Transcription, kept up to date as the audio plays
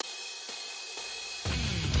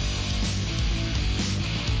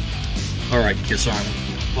Alright, Kiss Army.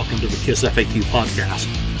 Welcome to the Kiss FAQ podcast.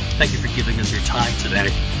 Thank you for giving us your time today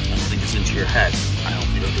and letting us into your head. I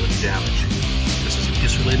hope you don't do any damage. This is a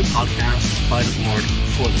Kiss-related podcast by the board,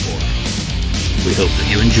 for the board. We hope that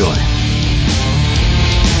you enjoy.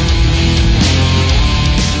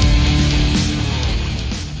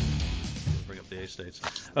 Bring up the A-States.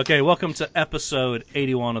 Okay, welcome to episode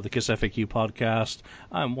 81 of the Kiss FAQ podcast.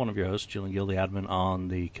 I'm one of your hosts, Julian Gill, the admin on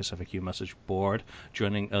the Kiss FAQ message board.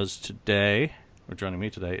 Joining me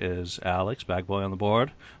today is Alex, bag boy on the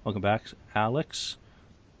board. Welcome back, Alex.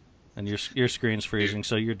 And your screen's freezing,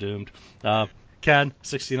 so you're doomed. Ken,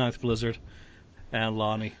 69th Blizzard, and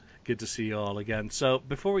Lonnie. Good to see you all again. So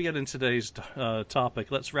before we get into today's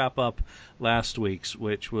topic, let's wrap up last week's,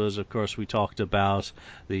 which was, of course, we talked about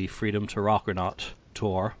the Freedom to Rockernaut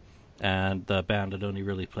tour. And the band had only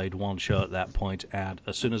really played one show at that point, and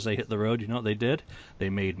as soon as they hit the road, you know what they did? They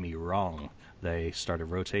made me wrong. They started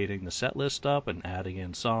rotating the set list up and adding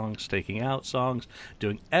in songs, taking out songs,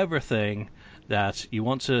 doing everything that you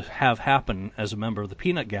want to have happen as a member of the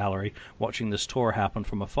Peanut Gallery watching this tour happen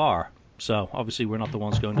from afar. So, obviously, we're not the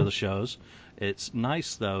ones going to the shows. It's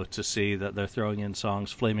nice, though, to see that they're throwing in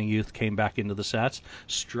songs. Flaming Youth came back into the sets.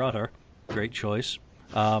 Strutter, great choice.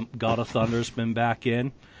 God of Thunder's been back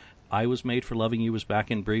in. I Was Made for Loving You was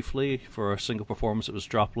back in briefly for a single performance that was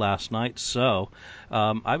dropped last night. So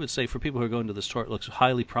I would say for people who are going to this tour, it looks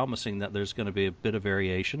highly promising that there's going to be a bit of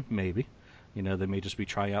variation, maybe. You know, they may just be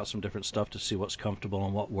trying out some different stuff to see what's comfortable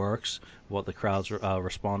and what works, what the crowd's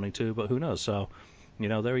responding to, but who knows. So, you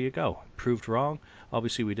know, there you go. Proved wrong.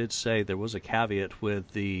 Obviously, we did say there was a caveat with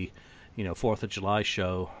the 4th of July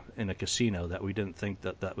show in a casino that we didn't think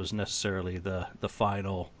that was necessarily the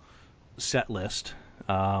final set list.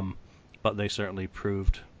 But they certainly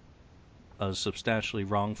proved us substantially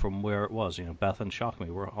wrong from where it was. Beth and Shock Me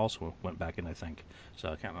also went back in, I think. So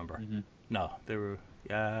I can't remember. Mm-hmm. No, they were,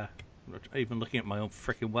 even looking at my own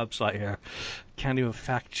freaking website here. Can't even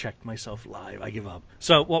fact-check myself live. I give up.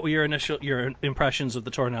 So what were your impressions of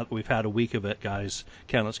the tour now that we've had a week of it, guys?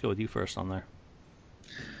 Ken, let's go with you first on there.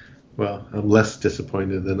 Well, I'm less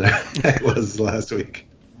disappointed than I was last week.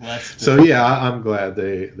 So yeah, I'm glad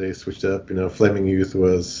they switched up. Flaming Youth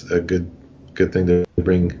was a good thing to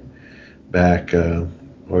bring back.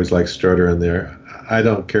 Always like Strutter in there. I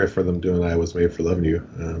don't care for them doing I Was Made for Loving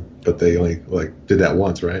You, but they only did that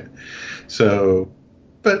once, right? So,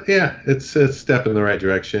 but yeah, it's a step in the right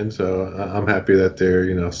direction. So I'm happy that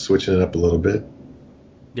they're switching it up a little bit.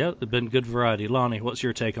 Yeah, it's been good variety. Lonnie, what's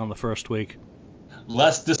your take on the first week?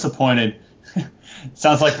 Less disappointed.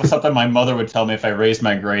 Sounds like something my mother would tell me if I raised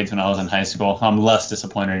my grades when I was in high school. I'm less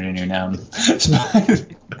disappointed in you now.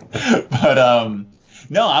 But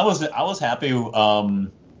no, I was happy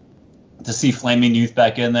to see Flaming Youth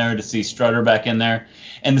back in there, to see Strutter back in there,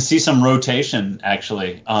 and to see some rotation.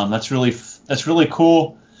 Actually, that's really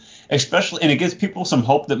cool. Especially, and it gives people some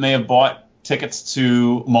hope that may have bought tickets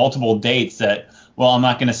to multiple dates that, well, I'm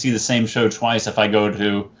not going to see the same show twice if I go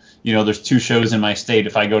to. There's 2 shows in my state.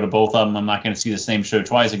 If I go to both of them, I'm not going to see the same show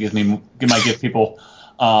twice. It might give people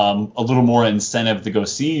a little more incentive to go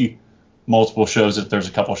see multiple shows if there's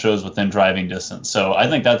a couple shows within driving distance. So I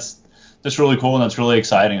think that's really cool and that's really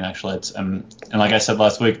exciting, actually. And like I said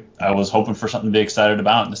last week, I was hoping for something to be excited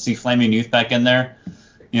about, and to see Flaming Youth back in there,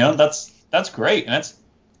 that's great.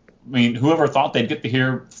 And whoever thought they'd get to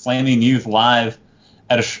hear Flaming Youth live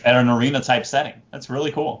at an arena type setting? That's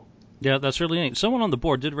really cool. Yeah, that's really neat. Someone on the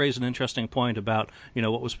board did raise an interesting point about,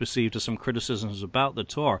 what was perceived as some criticisms about the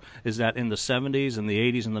tour, is that in the 70s and the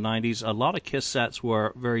 80s and the 90s, a lot of Kiss sets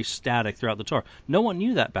were very static throughout the tour. No one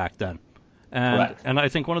knew that back then. And I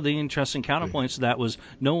think one of the interesting counterpoints to that was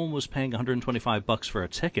no one was paying $125 for a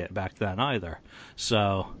ticket back then either.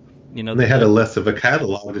 So, they had less of a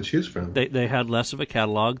catalog to choose from. They had less of a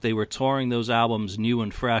catalog. They were touring those albums new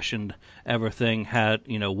and fresh, and everything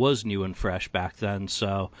was new and fresh back then.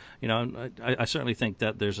 So, I certainly think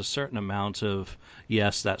that there's a certain amount of,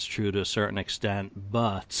 yes, that's true to a certain extent,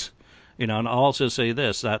 but, and I'll also say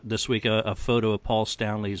that this week a photo of Paul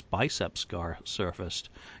Stanley's bicep scar surfaced.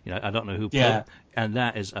 I don't know who put it, and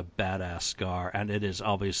that is a badass scar, and it is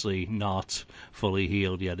obviously not fully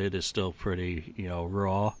healed yet. It is still pretty,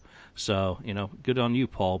 raw. So, good on you,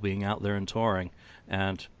 Paul, being out there and touring.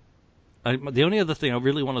 And the only other thing I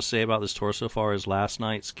really want to say about this tour so far is last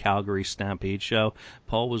night's Calgary Stampede show.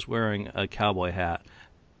 Paul was wearing a cowboy hat.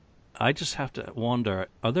 I just have to wonder,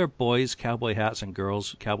 are there boys' cowboy hats and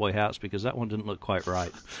girls' cowboy hats? Because that one didn't look quite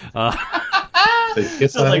right.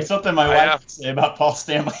 Sounds like something my wife would say about Paul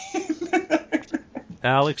Stanley.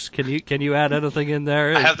 Alex, can you add anything in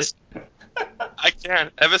there? Yeah,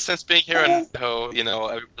 ever since being here in Idaho,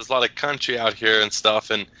 there's a lot of country out here and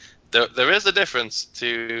stuff, and there is a difference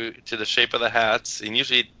to the shape of the hats. And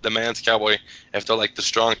usually the man's cowboy, if they're like the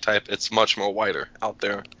strong type, it's much more wider out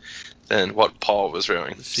there than what Paul was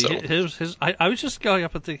wearing. See, So I was just going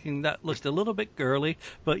up and thinking that looked a little bit girly,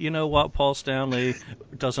 but you know what? Paul Stanley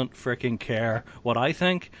doesn't fricking care what I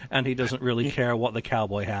think, and he doesn't really care what the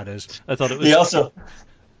cowboy hat is. I thought it was.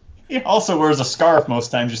 He also wears a scarf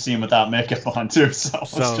most times you see him without makeup on too. So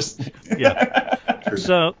it's just yeah.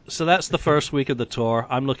 So that's the first week of the tour.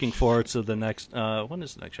 I'm looking forward to the next. When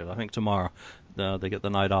is the next show? I think tomorrow. They get the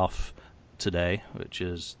night off today, which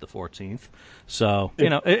is the 14th. So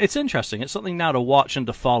it's interesting. It's something now to watch and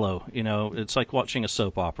to follow. It's like watching a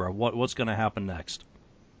soap opera. What's going to happen next?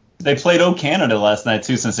 They played "O Canada" last night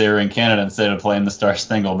too, since they were in Canada instead of playing the Star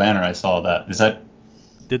Spangled Banner. I saw that.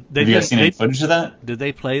 Have you guys seen any footage of that? Did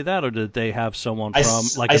they play that, or did they have someone from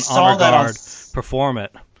an honor guard perform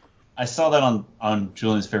it? I saw that on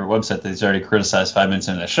Julian's favorite website that he's already criticized 5 minutes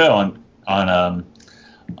into the show on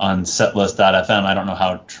setlist.fm. I don't know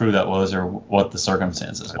how true that was or what the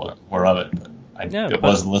circumstances were of it, but it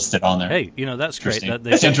was listed on there. Hey, that's great.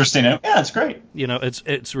 It's interesting. Yeah, it's great.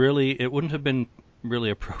 It's really, it wouldn't have been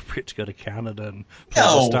really appropriate to go to Canada and play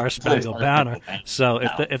the Star Spangled Banner. So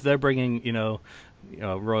if they're bringing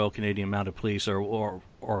Royal Canadian Mounted Police or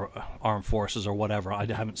Armed Forces or whatever, I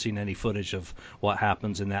haven't seen any footage of what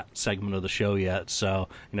happens in that segment of the show yet. So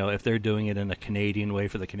if they're doing it in a Canadian way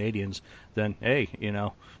for the Canadians, then hey,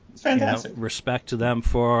 it's fantastic. Respect to them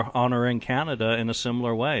for honoring Canada in a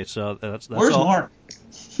similar way. So that's Where's all. Mark?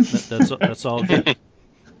 That's all good.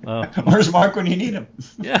 Where's Mark when you need him?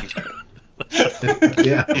 Yeah.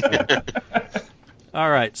 Yeah. All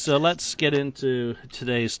right, so let's get into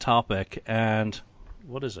today's topic, and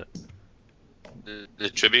what is it? The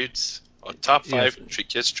tributes, or top 5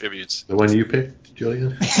 Kiss tributes. The one you picked,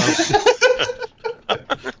 Julian?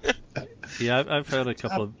 Yeah, I've had a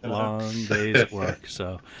couple of long days at work,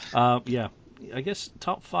 so I guess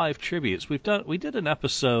top 5 tributes. We did an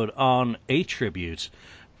episode on a tribute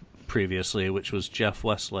previously, which was Jeff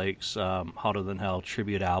Westlake's Hotter Than Hell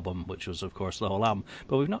tribute album, which was, of course, the whole album.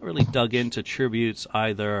 But we've not really dug into tributes,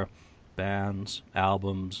 either bands,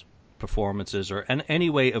 albums, performances, or any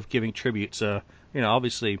way of giving tribute to,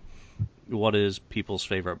 obviously, what is people's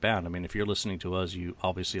favorite band. I mean, if you're listening to us, you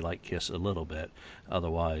obviously like Kiss a little bit.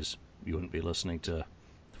 Otherwise, you wouldn't be listening to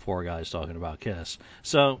 4 guys talking about Kiss.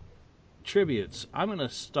 So, tributes. I'm going to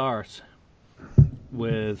start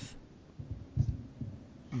with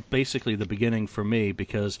basically the beginning for me,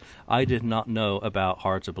 because I did not know about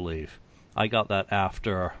Hard to Believe. I got that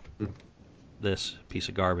after this piece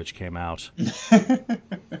of garbage came out.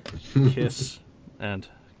 Kiss and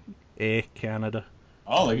Canada.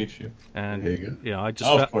 Oh, look at you. And there you go.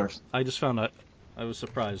 of course. I just found out. I was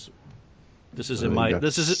surprised. This is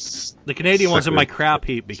the Canadian one's in my crap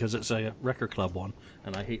heap because it's a record club one,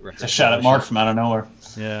 and I hate record club. It's a shot at Mark from out of nowhere.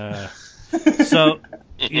 Yeah. So,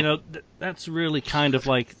 that's really kind of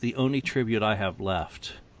like the only tribute I have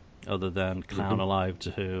left, other than Clown Alive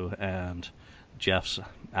 2 and Jeff's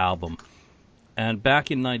album. And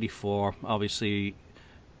back in '94, obviously,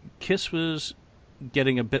 Kiss was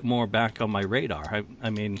getting a bit more back on my radar. I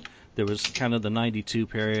mean, there was kind of the '92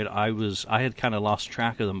 period. I had kind of lost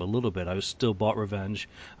track of them a little bit. I was still bought Revenge.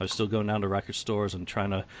 I was still going down to record stores and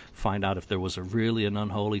trying to find out if there was an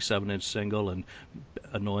unholy 7-inch single, and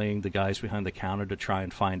annoying the guys behind the counter to try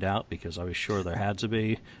and find out, because I was sure there had to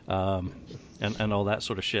be, and all that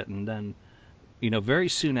sort of shit. And then, very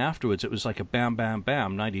soon afterwards, it was like a bam, bam,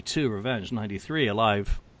 bam. '92 Revenge, '93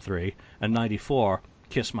 Alive 3, and '94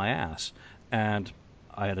 Kiss My Ass. And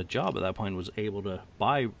I had a job at that point, was able to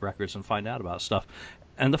buy records and find out about stuff.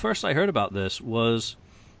 And the first I heard about this was,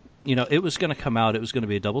 it was going to come out. It was going to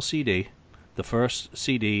be a double CD. The first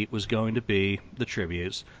CD was going to be the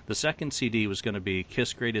tributes. The second CD was going to be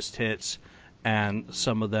Kiss Greatest Hits, and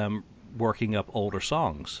some of them working up older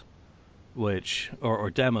songs, or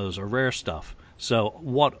demos or rare stuff. So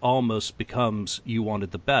what almost becomes You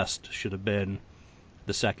Wanted the Best should have been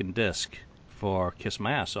the second disc for Kiss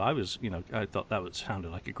My Ass. So I thought that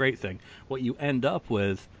sounded like a great thing. What you end up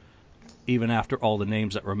with, even after all the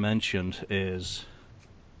names that were mentioned, is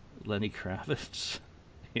Lenny Kravitz,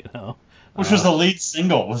 Which was the lead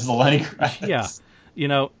single, was the Lenny Kravitz.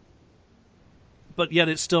 Yeah, but yet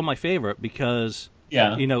it's still my favorite because,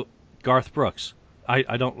 Garth Brooks.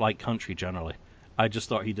 I don't like country generally. I just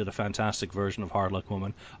thought he did a fantastic version of Hard Luck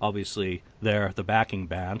Woman. Obviously, they're the backing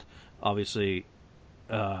band. Obviously,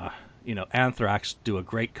 Anthrax do a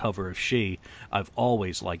great cover of She. I've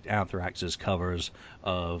always liked Anthrax's covers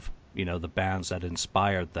of the bands that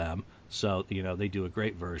inspired them. So, they do a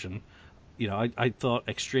great version. I thought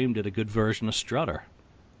Extreme did a good version of Strutter.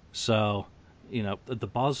 So, the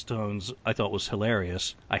Bosstones I thought was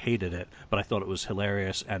hilarious. I hated it, but I thought it was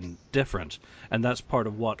hilarious and different. And that's part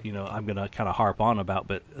of what, I'm going to kind of harp on about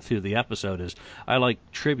but through the episode is I like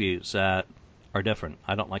tributes that are different.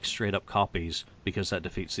 I don't like straight up copies because that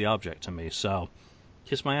defeats the object to me. So,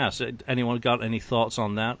 kiss my ass. Anyone got any thoughts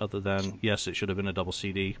on that other than, yes, it should have been a double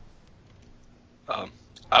CD?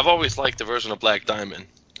 I've always liked the version of Black Diamond.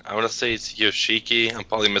 I want to say it's Yoshiki. I'm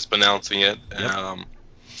probably mispronouncing it. Yep.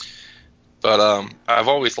 But I've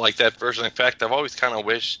always liked that version. In fact, I've always kind of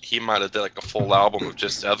wished he might have did like a full album of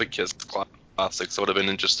just other Kiss classics. It would have been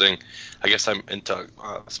interesting. I guess I'm into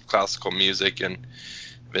some classical music and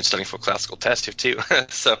been studying for classical test here too.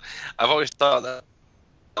 So I've always thought that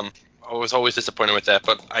I was always disappointed with that.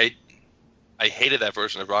 But I hated that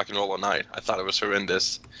version of Rock and Roll All Night. I thought it was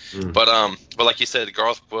horrendous. But like you said,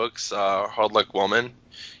 Garth Brooks, Hard Luck Woman,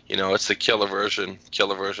 it's the killer version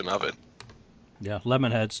of it. Yeah,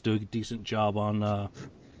 Lemonheads do a decent job on,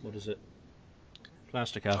 what is it?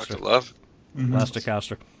 Plasticaster. Dr. Love? Mm-hmm.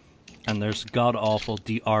 Plasticaster. And there's god-awful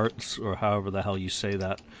D-Arts, or however the hell you say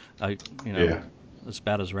that. As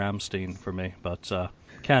bad as Rammstein for me. But,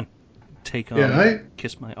 Ken, take on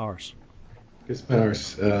Kiss My Arse. Kiss My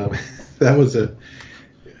Arse.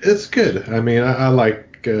 It's good. I mean, I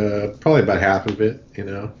like probably about half of it,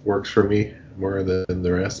 works for me more than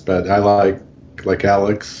the rest. But I like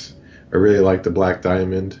Alex, I really like the Black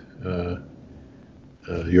Diamond,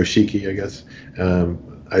 Yoshiki, I guess.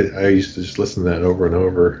 I used to just listen to that over and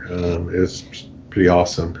over. It was pretty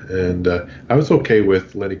awesome. And I was okay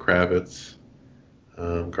with Lenny Kravitz,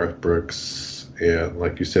 Garth Brooks, and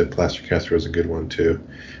like you said, Plasticaster was a good one too.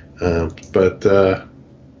 But I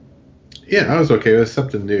was okay with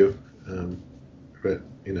something new. But,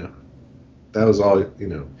 that was all,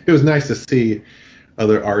 it was nice to see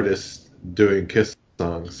other artists doing Kiss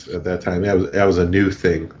songs at that time. That was a new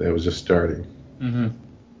thing that was just starting. Mm-hmm.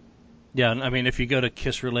 Yeah, I mean, if you go to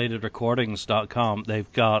KissRelatedRecordings.com,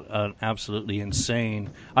 they've got an absolutely insane...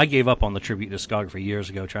 I gave up on the tribute discography years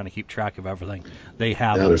ago trying to keep track of everything. They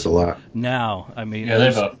have Now there's a lot. Now, I mean,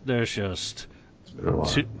 there's just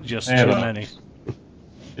too many.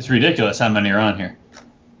 It's ridiculous how many are on here.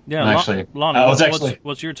 Yeah, Lonnie,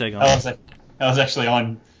 what's your take on it? I was actually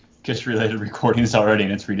on Kiss Related Recordings already,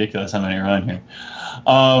 and it's ridiculous how many are on here.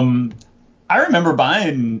 I remember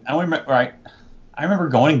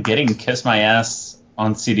going and getting Kiss My Ass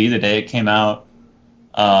on CD the day it came out.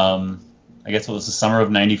 I guess it was the summer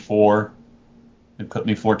of '94. It put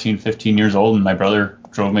me 14, 15 years old, and my brother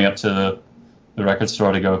drove me up to the record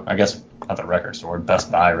store to go, I guess not the record store,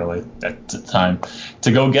 Best Buy really at the time,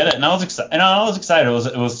 to go get it. And I was excited.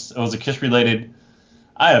 It was a Kiss related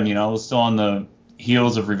item. It was still on the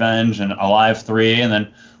heels of Revenge and Alive 3, and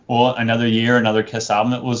then another year, another Kiss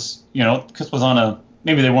album. It was, Kiss was on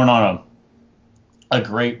maybe they weren't on a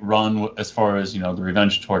great run as far as, the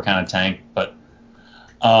Revenge tour kind of tanked, but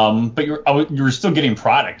you were still getting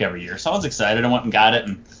product every year. So I was excited. I went and got it,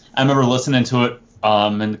 and I remember listening to it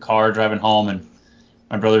in the car driving home, and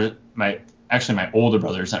my brother, my older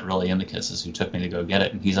brother is not really into Kisses, who took me to go get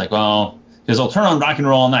it, and he's like, well, I'll turn on Rock and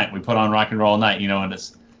Roll All Night. We put on Rock and Roll All Night,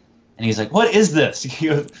 and he's like, what is this? He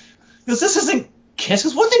goes, this isn't Kiss. He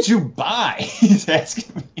goes, what did you buy? He's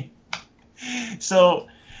asking me. So,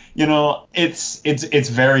 it's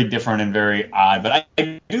very different and very odd, but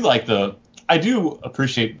I do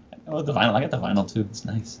appreciate the vinyl. I got the vinyl too. It's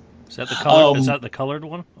nice. Is that the color? Is that the colored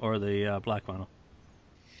one or the black vinyl?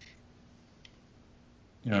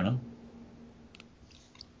 You don't know.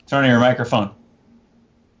 Turn on your microphone.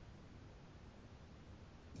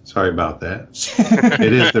 Sorry about that.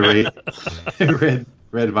 It is the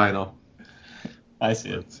red vinyl. I see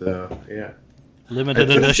it. So yeah.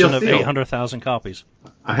 Limited edition of 800,000 copies.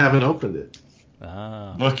 I haven't opened it.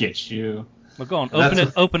 Ah. Look at you. Well, go on.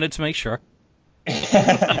 Open it to make sure.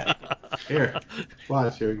 Here.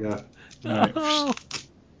 Watch. Here we go. All right. Are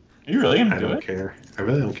you really going to do it? I don't care. I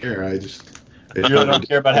really don't care. I just... You really don't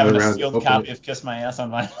care about having a sealed copy of Kiss My Ass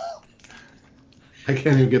on vinyl? I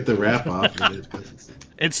can't even get the wrap off of it.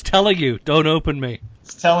 It's telling you, don't open me.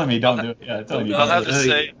 It's telling me, don't do it. Yeah, it's telling you. I have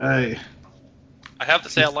to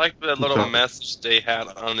say, I like the little message they had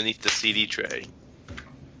underneath the CD tray.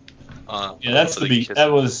 Yeah, that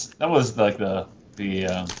was like the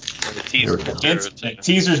teaser. The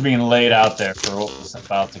teaser's being laid out there for what was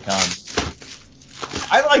about to come.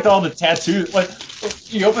 I liked all the tattoos. Like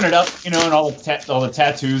you open it up, and all the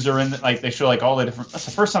tattoos are in. Like they show like all the different. That's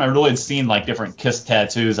the first time I really had seen like different Kiss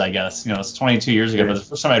tattoos. I guess it's 22 years ago, but the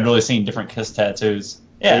first time I'd really seen different Kiss tattoos.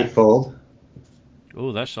 Yeah. Eightfold.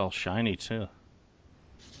 Ooh, that's all shiny too.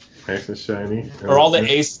 Nice and shiny. Are all the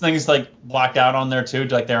Ace things like blocked out on there too,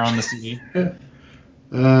 like they're on the CD?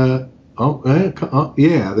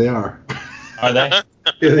 Yeah, they are. Are they?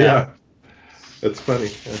 Yeah, they are. That's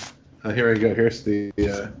funny. Here we go. Here's the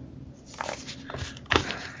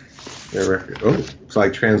their record. Oh, it's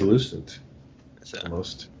like translucent,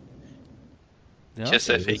 almost. Yeah, Kiss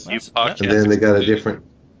FAQ podcast. And then they got a different.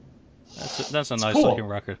 That's a nice cool. looking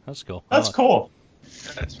record. That's cool. That's cool.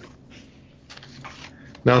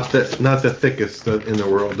 Not the thickest in the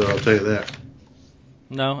world, though. I'll tell you that.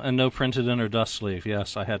 No, and no printed inner dust sleeve.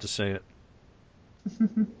 Yes, I had to say it.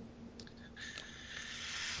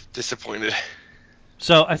 Disappointed.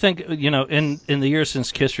 So I think in the years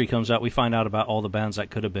since History comes out, we find out about all the bands that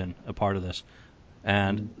could have been a part of this,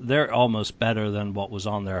 and they're almost better than what was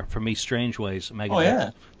on there. For me, Strange Ways, Megadeth. Oh yeah,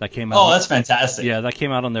 that came out. Oh, that's fantastic. Yeah, that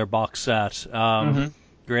came out on their box set.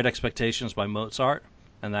 Great Expectations by Mozart,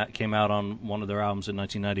 and that came out on one of their albums in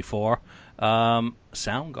 1994.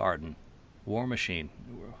 Soundgarden, War Machine.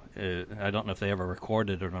 I don't know if they ever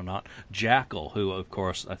recorded it or not. Jackal, who of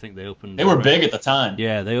course I think they opened. They were big at the time.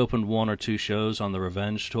 Yeah, they opened 1 or 2 shows on the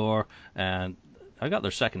Revenge tour, and I got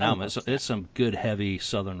their second album. It's some good heavy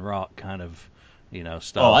southern rock kind of,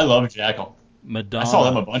 stuff. Oh, I love Jackal. Madonna. I saw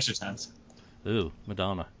them a bunch of times. Ooh,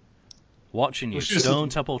 Madonna. Watching You, Stone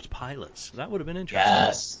Temple Pilots. That would have been interesting.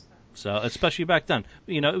 Yes. So, especially back then,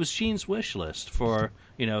 it was Gene's wish list for,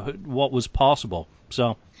 what was possible. So,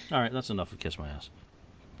 all right, that's enough of Kiss My Ass.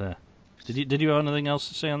 There. Did you have anything else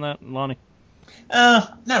to say on that, Lonnie?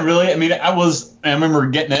 Not really. I mean, I remember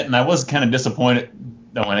getting it, and I was kind of disappointed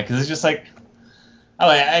though in it, because it's just like,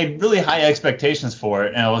 I had really high expectations for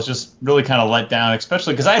it, and I was just really kind of let down,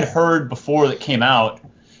 especially because I had heard before that came out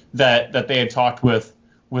that they had talked with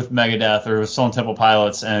Megadeth or with Stone Temple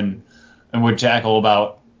Pilots and with Jackal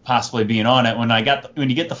about possibly being on it. When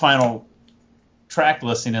you get the final track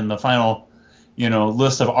listing and the final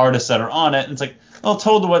list of artists that are on it, and it's like,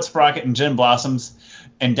 Toad the Wet Sprocket and Gin Blossoms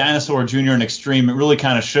and Dinosaur Jr. and Extreme, it really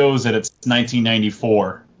kind of shows that it's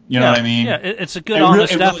 1994. You know what I mean? Yeah, it's a good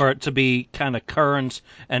honest effort to be kind of current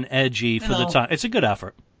and edgy for the time. It's a good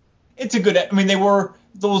effort. It's a good. I mean, they were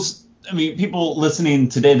those. I mean, people listening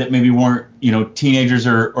today that maybe weren't teenagers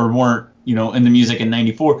or weren't in the music in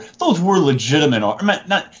 '94. Those were legitimate.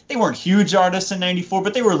 They weren't huge artists in '94,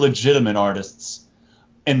 but they were legitimate artists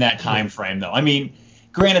in that time frame, though. I mean,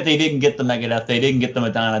 granted, they didn't get the Megadeth, they didn't get the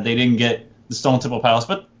Madonna, they didn't get the Stone Temple Pilots,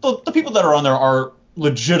 but the people that are on there are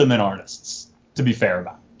legitimate artists, to be fair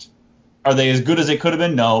about it. Are they as good as they could have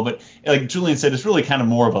been? No, but like Julian said, it's really kind of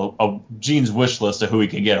more of a Gene's wish list of who he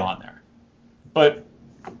could get on there. But,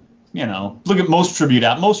 look at most tribute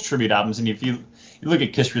albums, and if you look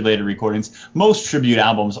at Kiss-related recordings, most tribute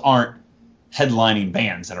albums aren't headlining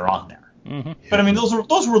bands that are on there. Mm-hmm. But I mean, those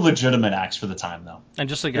were legitimate acts for the time, though. And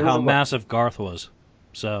just think of how massive Garth was.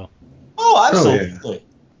 So. Oh, absolutely. Yeah.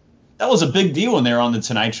 That was a big deal when they were on the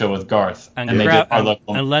Tonight Show with Garth, and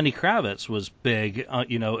Lenny Kravitz was big,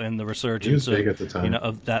 in the resurgence. He was big at the time.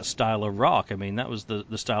 Of that style of rock. I mean, that was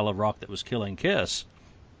the style of rock that was killing Kiss.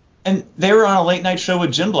 And they were on a late night show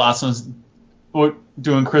with Gin Blossoms,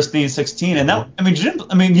 doing Christine 16, and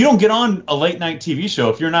you don't get on a late night TV show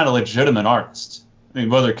if you're not a legitimate artist. I mean,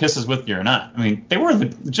 whether Kiss is with you or not. I mean,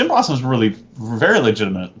 the Gin Blossoms were very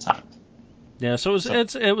legitimate at the time. Yeah, so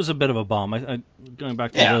it was a bit of a bomb. I going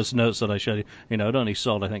back to those notes that I showed you, it only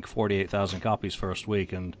sold, I think, 48,000 copies first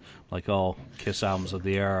week, and like all Kiss albums of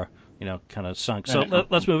the era, kind of sunk. So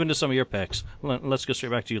let's move into some of your picks. Let's go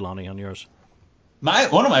straight back to you, Lonnie, on yours.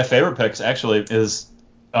 One of my favorite picks actually is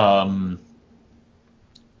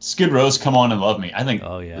Skid Row's "Come On and Love Me." I think.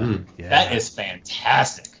 Oh yeah. That is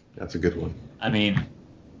fantastic. That's a good one. I mean,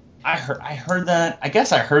 I heard that. I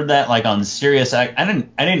guess I heard that like on Sirius. I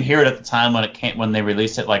didn't hear it at the time when they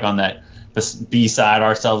released it, like on this B-side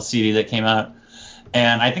Ourselves CD that came out,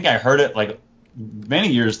 and I think I heard it like many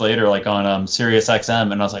years later, like on Sirius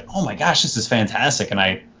XM, and I was like, oh my gosh, this is fantastic, and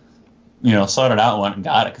I sought it out and went and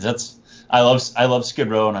got it because I love Skid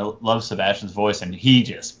Row and I love Sebastian's voice, and he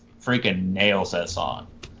just freaking nails that song.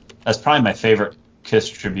 That's probably my favorite Kiss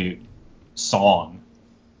tribute song.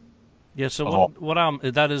 Yeah, so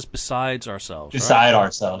what that is Besides Ourselves, Beside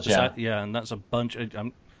Ourselves, yeah. Yeah, and that's a bunch.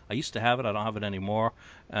 I used to have it. I don't have it anymore.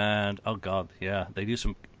 And, oh, God, yeah, they do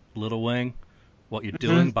some Little Wing, What You're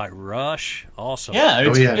Doing by Rush. Awesome. Yeah,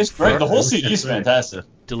 it's great. The whole CD is fantastic.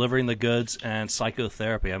 Delivering the Goods, and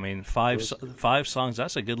Psychotherapy. I mean, five songs.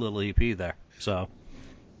 That's a good little EP there. So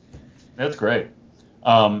that's great.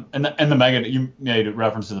 And the Megadeth, you made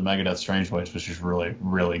reference to the Megadeth Strange Ways, which is really,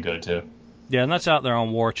 really good too. Yeah, and that's out there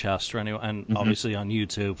on War Chest for anyone, and obviously on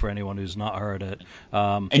YouTube for anyone who's not heard it.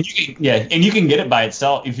 And you can get it by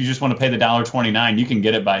itself if you just want to pay the $1.29. You can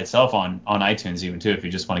get it by itself on iTunes even too if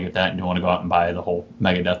you just want to get that and you want to go out and buy the whole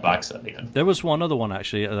Megadeth box set even. There was one other one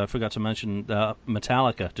actually I forgot to mention,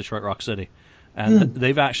 Metallica, Detroit Rock City, and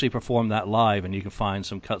they've actually performed that live, and you can find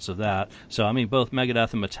some cuts of that. So I mean, both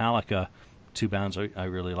Megadeth and Metallica, two bands I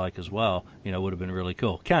really like as well. Would have been really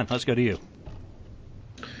cool. Ken, let's go to you.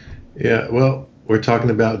 Yeah, well, we're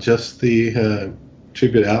talking about just the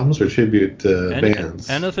tribute albums or tribute bands?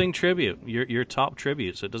 Anything tribute. Your top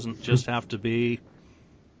tributes. It doesn't just have to be.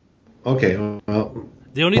 Okay, well,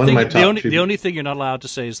 the only thing you're not allowed to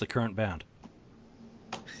say is the current band.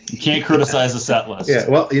 You can't criticize the set list. Yeah,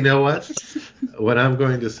 well, you know what? What I'm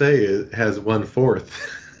going to say is has 1/4.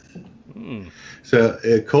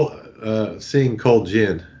 So, seeing Cold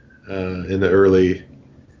Gin in the early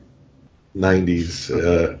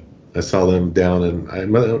 90s. I saw them down in,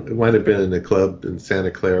 it might have been in a club in Santa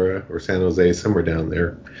Clara or San Jose, somewhere down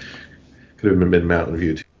there. Could have been Mountain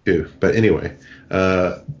View too. But anyway,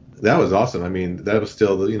 that was awesome. I mean, that was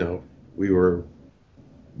still, we were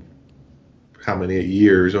how many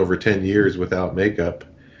years, over 10 years without makeup,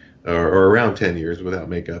 or around 10 years without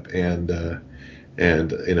makeup. And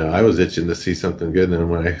I was itching to see something good. And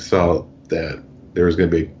when I saw that there was going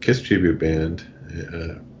to be a Kiss tribute band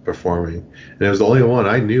performing, and it was the only one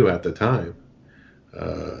I knew at the time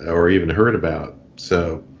or even heard about.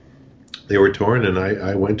 So they were touring, and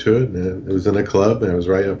I went to it, and it was in a club, and I was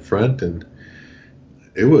right up front, and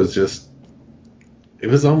it was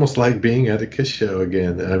almost like being at a Kiss show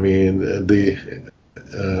again. I mean, with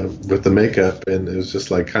the makeup, and it was just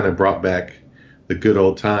like kind of brought back the good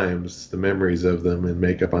old times, the memories of them and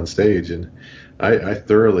makeup on stage, and I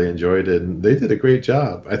thoroughly enjoyed it, and they did a great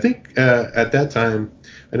job. I think at that time,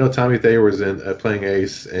 I know Tommy Thayer was in playing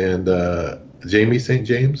Ace, and Jamie St.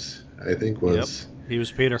 James, I think, was. Yep, he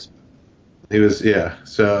was Peter. He was, yeah.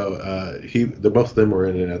 So both of them were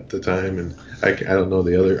in it at the time, and I don't know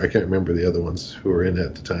the other. I can't remember the other ones who were in it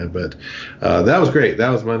at the time, but that was great. That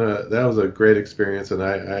was a great experience, and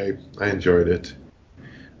I enjoyed it.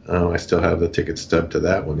 I still have the ticket stub to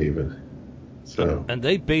that one even. So. And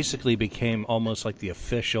they basically became almost like the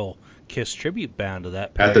official Kiss tribute band of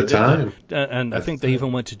that period. At the time. And I think they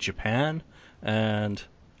even went to Japan. And,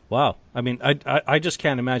 wow. I mean, I just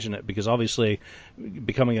can't imagine it, because obviously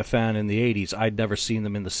becoming a fan in the 80s, I'd never seen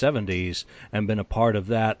them in the 70s and been a part of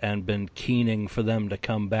that and been keening for them to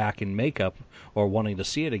come back in makeup or wanting to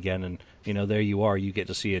see it again. And, there you are. You get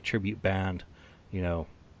to see a tribute band.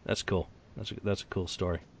 That's cool. That's a cool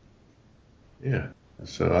story. Yeah.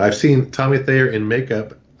 So I've seen Tommy Thayer in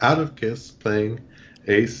makeup out of Kiss playing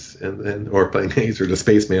Ace, or playing Ace, or the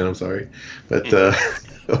Spaceman. I'm sorry, but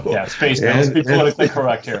yeah, Spaceman. Let's be politically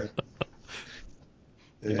correct here.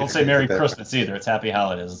 Don't say Merry Christmas either. It's Happy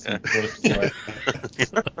Holidays. Happy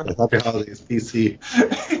Holidays, PC.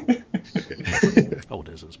 Oh, it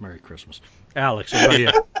is. It's Merry Christmas. Alex, what about you?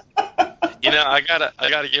 I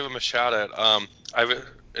gotta give him a shout out.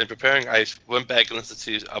 In preparing, I went back and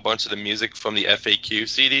listened to a bunch of the music from the FAQ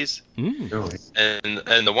CDs.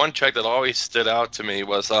 And the one track that always stood out to me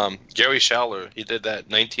was Gary Schaller. He did that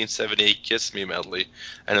 1978 Kiss Me medley,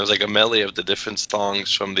 and it was like a medley of the different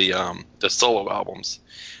songs from the solo albums.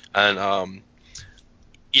 And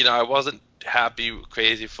I wasn't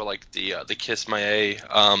crazy for like the Kiss My A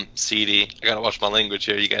CD. I gotta watch my language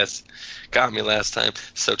here. You guys got me last time,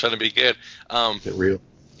 so trying to be good. Get real.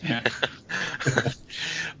 Yeah.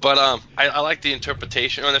 But I like the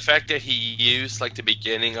interpretation and the fact that he used like the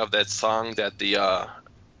beginning of that song that the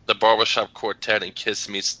Barbershop Quartet and Kiss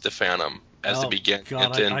meets the Phantom as the beginning.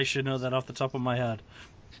 God, I should know that off the top of my head.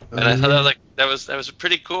 And I thought that was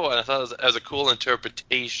pretty cool, and I thought it was a cool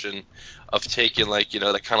interpretation of taking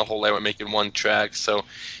that kind of whole layout, making one track. So,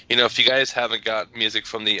 if you guys haven't got music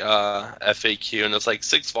from the FAQ, and it's like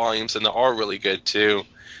 6 volumes, and they are really good too.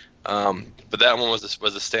 But that one was a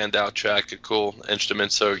standout track, a cool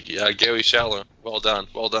instrument. So yeah, Gary Schaller, well done.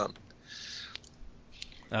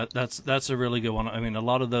 That's a really good one. I mean, a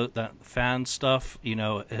lot of that fan stuff,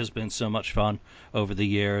 has been so much fun over the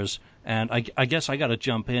years. And I guess I got to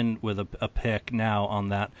jump in with a pick now on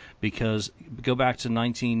that, because go back to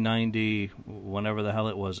 1990, whenever the hell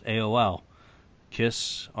it was, AOL.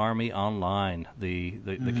 Kiss Army Online, the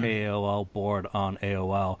KAOL board on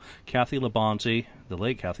AOL. Kathy Labonte, the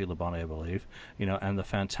late Kathy Labonte, I believe, and the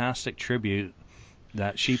fantastic tribute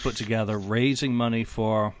that she put together, raising money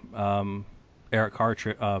for Eric Carr,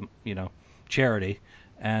 charity,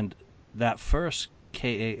 and that first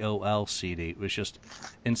KAOL CD was just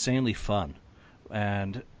insanely fun,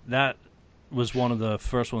 and that was one of the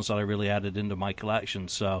first ones that I really added into my collection.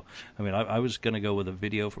 So, I mean, I was going to go with a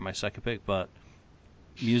video for my second pick, but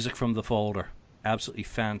music from the folder, absolutely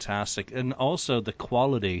fantastic. And also the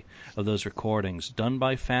quality of those recordings, done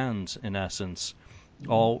by fans, in essence,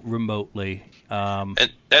 all remotely.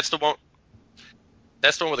 And that's the one.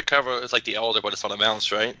 That's the one where the cover is like the Elder, but it's on a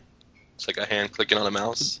mouse, right? It's like a hand clicking on a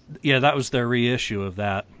mouse. Yeah, that was their reissue of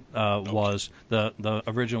that. Was the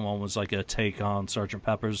original one was like a take on Sgt.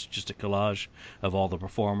 Pepper's, just a collage of all the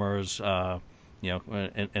performers,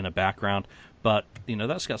 in a background. But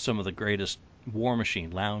that's got some of the greatest War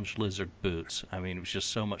Machine Lounge Lizard boots. I mean, it was just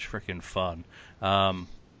so much freaking fun.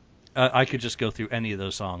 I could just go through any of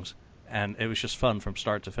those songs, and it was just fun from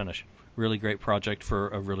start to finish. Really great project for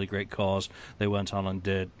a really great cause. They went on and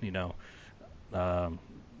did,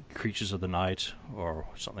 Creatures of the Night or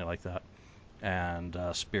something like that, and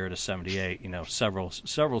Spirit of '78. Several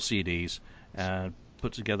CDs, and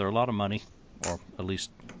put together a lot of money, or at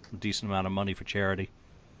least a decent amount of money for charity.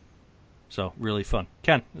 So really fun.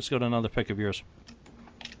 Ken, let's go to another pick of yours.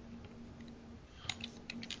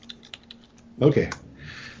 Okay.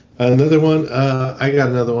 Another one. I got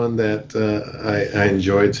another one that I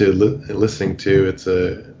enjoyed listening to.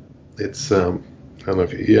 It's I don't know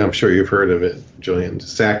if I'm sure you've heard of it, Julian.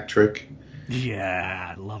 Sack Trick.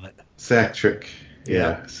 Yeah, I love it. Sack Trick.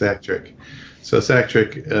 Yeah, Sack Trick. So Sack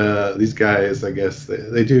Trick, these guys, I guess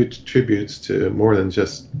they do tributes to more than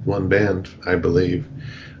just one band, I believe.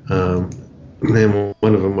 And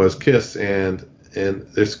one of them was Kiss, and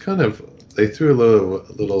there's kind of, they threw a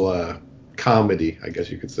little comedy, I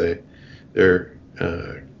guess you could say. They're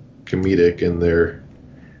comedic in their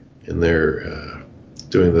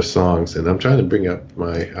doing the songs, and I'm trying to bring up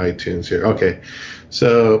my iTunes here. Okay,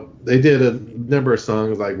 so they did a number of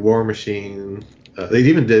songs like War Machine. They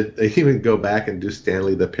even go back and do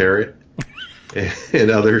Stanley the Parrot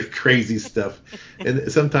and other crazy stuff.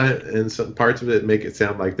 And sometimes, and some parts of it make it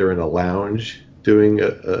sound like they're in a lounge doing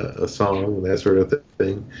a song, that sort of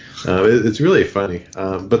thing. It's really funny.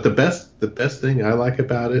 But the best thing I like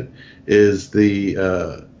about it is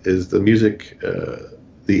the music.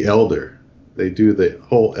 The Elder. They do the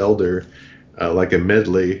whole Elder like a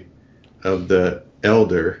medley of the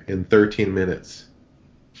Elder in 13 minutes.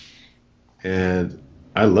 And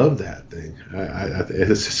I love that thing.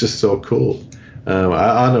 It's just so cool.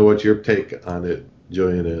 I don't know what your take on it,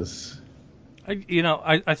 Julian, is.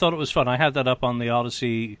 I thought it was fun. I had that up on the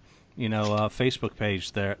Odyssey, Facebook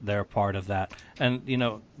page. They're part of that, and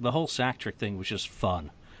the whole Sack Trick thing was just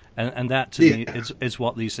fun, and that to me is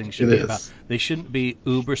what these things should be about. They shouldn't be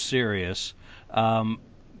uber serious,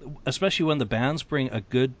 especially when the bands bring a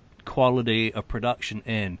good quality of production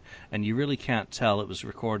in, and you really can't tell it was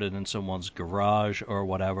recorded in someone's garage or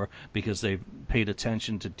whatever because they've paid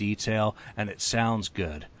attention to detail and it sounds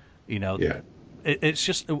good. Yeah. It's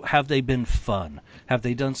just, have they been fun? Have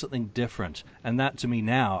they done something different? And that to me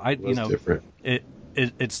now, Different.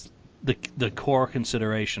 It's the core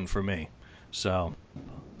consideration for me. So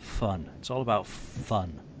fun. It's all about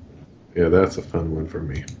fun. Yeah, that's a fun one for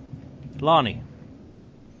me. Lonnie.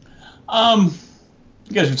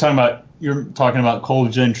 You guys you're talking about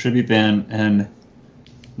Cold Gin tribute band, and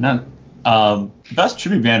not best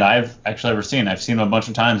tribute band I've actually ever seen. I've seen them a bunch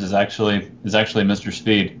of times is actually Mr.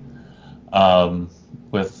 Speed,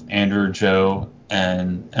 with Andrew, Joe,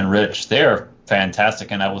 and Rich. They are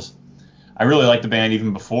fantastic, and I really liked the band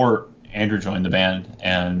even before Andrew joined the band,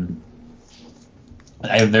 and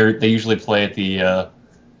they usually play at the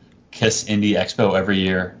Kiss Indie Expo every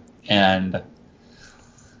year, and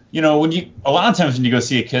a lot of times when you go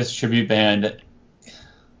see a Kiss tribute band,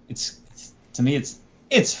 to me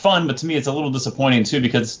it's fun, but to me it's a little disappointing too,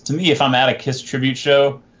 because to me, if I'm at a Kiss tribute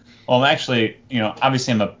show, well, I'm actually,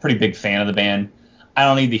 obviously I'm a pretty big fan of the band. I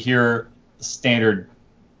don't need to hear the standard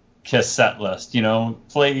Kiss set list,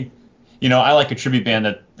 I like a tribute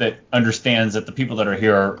band that understands that the people that are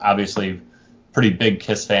here are obviously pretty big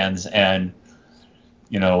Kiss fans and,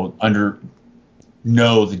 know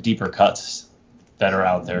the deeper cuts that are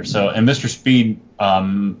out there. So, and Mr. Speed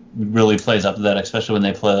really plays up to that, especially when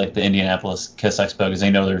they play like the Indianapolis Kiss Expo, because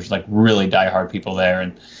they know there's like really diehard people there,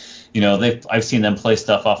 and I've seen them play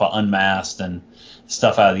stuff off of Unmasked and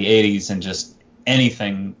stuff out of the '80s, and just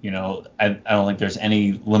anything. I don't think there's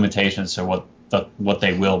any limitations to what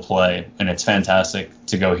they will play, and it's fantastic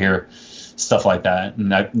to go hear stuff like that.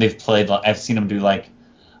 And I've seen them do like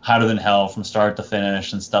Hotter Than Hell from start to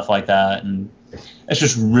finish and stuff like that. And it's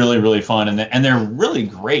just really, really fun. And they're really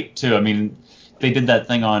great too. I mean, they did that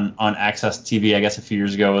thing on Access TV, I guess, a few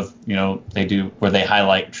years ago with, they do where they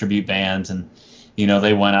highlight tribute bands, and,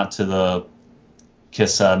 they went out to the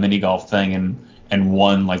Kiss mini golf thing and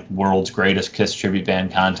won like world's greatest Kiss tribute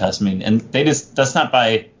band contest. I mean, and that's not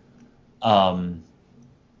by,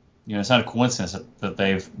 it's not a coincidence that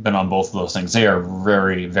they've been on both of those things. They are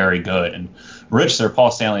very, very good. And Rich, their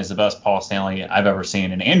Paul Stanley, is the best Paul Stanley I've ever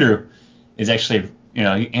seen. And Andrew is actually,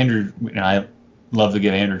 I love to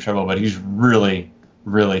give Andrew trouble, but he's really,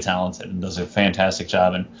 really talented and does a fantastic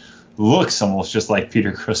job and looks almost just like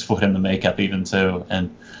Peter Criss would in the makeup even too.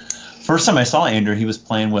 And first time I saw Andrew, he was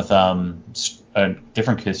playing with a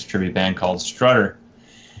different Kiss tribute band called Strutter,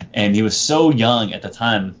 and he was so young at the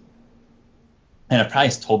time. And I've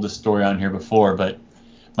probably told this story on here before, but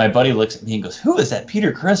my buddy looks at me and goes, "Who is that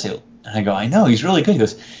Peter Criss?" And I go, "I know, he's really good." He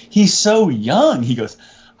goes, "He's so young." He goes,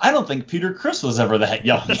 "I don't think Peter Criss was ever that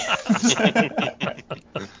young."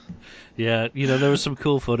 Yeah, there was some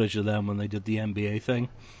cool footage of them when they did the NBA thing.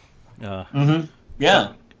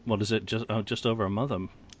 Yeah. What is it? Just over a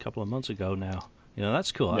couple of months ago now.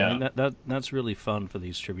 That's cool. Yeah. I mean, that's really fun for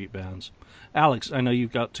these tribute bands. Alex, I know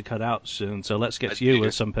you've got to cut out soon, so let's get to you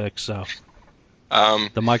with some picks. So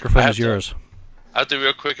the microphone is yours. I have to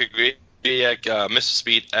real quick agree. Mr.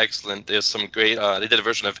 Speed, excellent. There's some great. They did a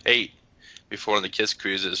version of Hate before on the Kiss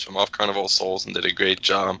cruises from Off Carnival Souls and did a great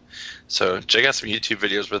job. So check out some YouTube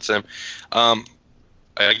videos with them.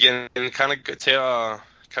 Again, kind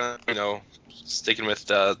of sticking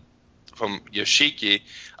with from Yoshiki,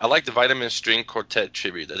 I like the Vitamin String Quartet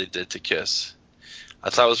tribute that they did to Kiss. I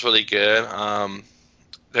thought it was really good.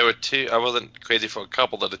 There were two. I wasn't crazy for a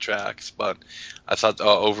couple of the tracks, but I thought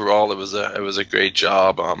overall it was a great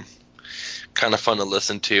job. Kind of fun to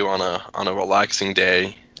listen to on a relaxing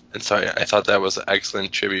day, and so I thought that was an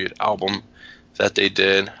excellent tribute album that they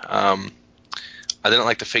did. I didn't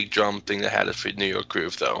like the fake drum thing that had it for New York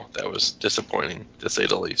Groove though. That was disappointing to say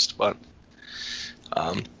the least, but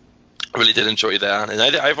I really did enjoy that. And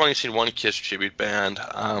I've only seen one Kiss tribute band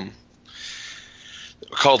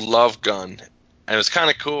called Love Gun. And it was kind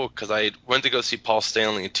of cool because I went to go see Paul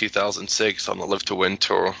Stanley in 2006 on the Live to Win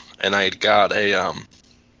tour, and I had got a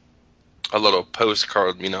little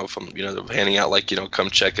postcard, from handing out come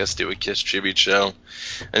check us, do a Kiss tribute show.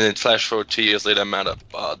 And then flash forward 2 years later, I'm at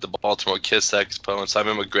the Baltimore Kiss Expo, and so I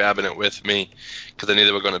remember grabbing it with me because I knew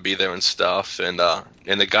they were going to be there and stuff. And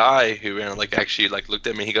the guy who ran it actually looked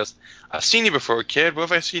at me. He goes, "I've seen you before, kid. Where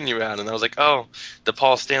have I seen you at?" And I was like, "Oh, the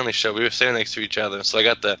Paul Stanley show." We were standing next to each other, so I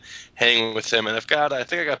got to hang with him. And I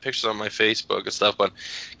think I got pictures on my Facebook and stuff, but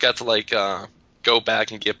got to go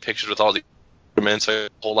back and get pictures with all the so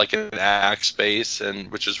whole an act space, and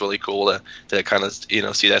which is really cool to kind of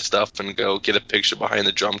see that stuff and go get a picture behind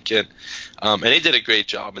the drum kit. And they did a great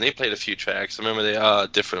job, and they played a few tracks. I remember they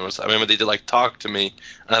different ones. I remember they did Talk to Me,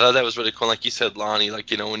 and I thought that was really cool. Like you said, Lonnie,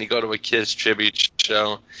 when you go to a Kiss tribute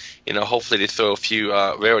show, hopefully they throw a few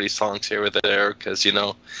rarity songs here or there, because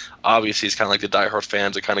obviously it's kind of like the diehard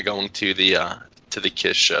fans are kind of going to the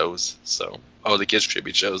Kiss shows. So the Kiss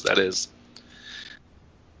tribute shows, that is.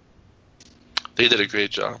 They did a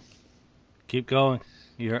great job. Keep going.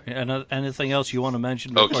 Anything else you want to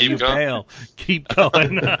mention before you going? bail? Keep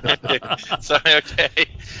going. Sorry, okay.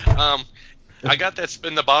 I got that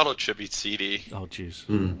Spin the Bottle tribute CD. Oh, jeez.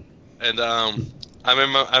 And I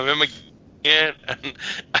remember it, and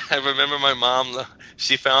I remember my mom.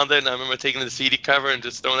 She found it, and I remember taking the CD cover and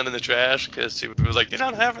just throwing it in the trash because she was like, "You're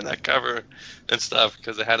not having that cover," and stuff,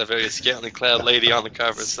 because it had a very scantily clad lady on the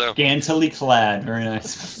cover. So scantily clad, very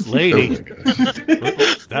nice. Lady.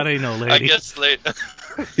 That ain't no lady. I guess lady.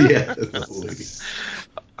 Yeah, that's a lady.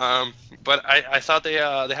 But I thought they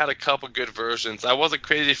had a couple good versions. I wasn't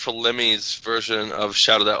crazy for Lemmy's version of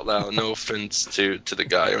Shout It Out Loud. No offense to the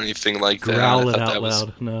guy or anything like that. Growl it out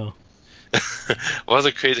loud. No.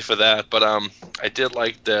 Wasn't crazy for that, but I did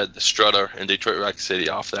like the Strutter in Detroit Rock City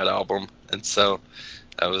off that album, and so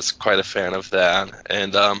I was quite a fan of that.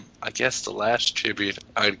 And I guess the last tribute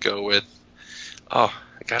I'd go with. Oh,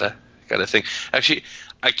 I gotta think. Actually,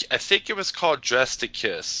 I think it was called Dress to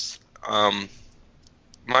Kiss.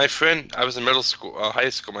 My friend, I was in high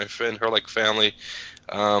school. My friend, her family,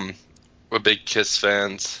 were big Kiss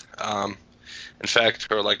fans. In fact,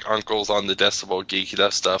 her uncle's on the Decibel Geeky,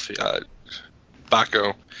 that stuff.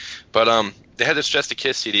 Baco. But they had this Dress to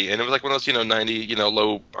Kiss CD, and it was one of those 90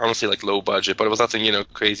 low, I don't say low budget, but it was nothing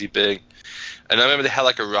crazy big. And I remember they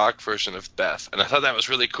had a rock version of Beth, and I thought that was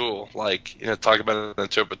really cool. Talk about an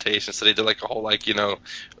interpretation. So they did a whole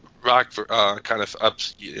rock, kind of up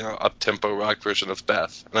tempo rock version of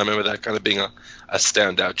Beth, and I remember that kind of being a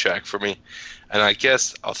standout track for me. And I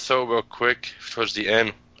guess I'll throw real quick towards the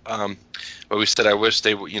end, where we said I wish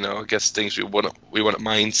they, I guess things we wouldn't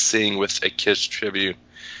mind seeing with a Kiss tribute.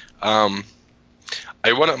 I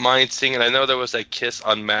wouldn't mind seeing it. I know there was a Kiss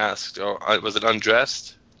Unmasked, or was it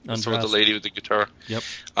Undressed? Undressed. So with the lady with the guitar. Yep.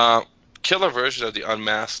 Killer version of the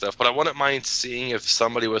Unmasked stuff, but I wouldn't mind seeing if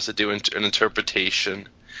somebody was to do an interpretation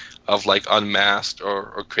of like Unmasked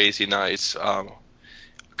or Crazy Nights,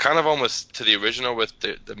 kind of almost to the original with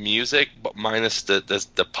the music, but minus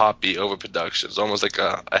the poppy overproduction. It's almost like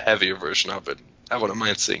a heavier version of it. I wouldn't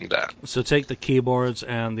mind seeing that. So take the keyboards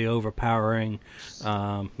and the overpowering,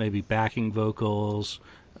 maybe backing vocals,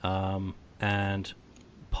 and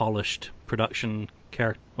polished production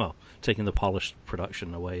well, taking the polished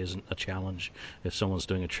production away isn't a challenge if someone's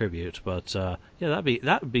doing a tribute, but yeah,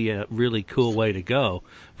 that would be a really cool way to go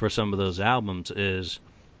for some of those albums. Is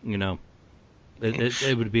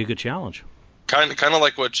it would be a good challenge. Kind of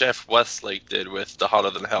like what Jeff Westlake did with the Hotter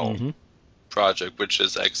Than Hell project, which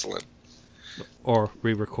is excellent. Or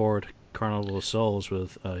re-record Carnival of Souls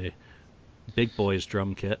with a Big Boys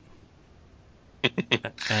drum kit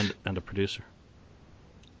and a producer.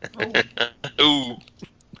 Ooh.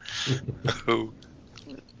 Ooh.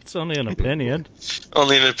 It's only an opinion.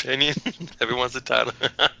 Only an opinion. Everyone's entitled.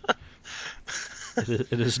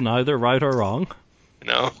 It is neither right or wrong.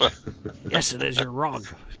 No. Yes, it is. You're wrong,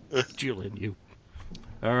 Julian. You.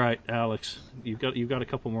 All right, Alex. You've got a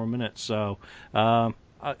couple more minutes. So I'm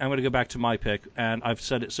going to go back to my pick, and I've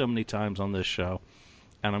said it so many times on this show,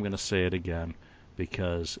 and I'm going to say it again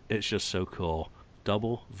because it's just so cool.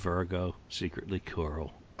 Double Virgo, Secretly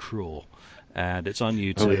Cruel, and it's on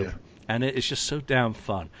YouTube. Oh, yeah. And it's just so damn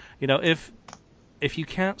fun. If you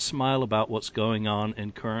can't smile about what's going on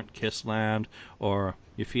in current Kiss land, or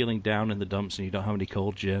you're feeling down in the dumps and you don't have any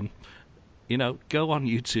cold gin, go on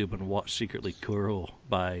YouTube and watch Secretly Cruel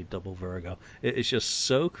by Double Virgo. It's just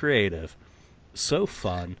so creative, so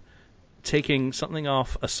fun, taking something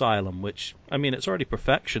off Asylum, which, it's already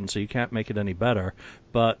perfection, so you can't make it any better,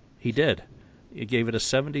 but he did. He gave it a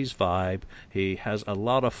 70s vibe. He has a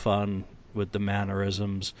lot of fun with the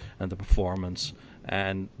mannerisms and the performance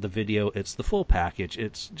and the video. It's the full package.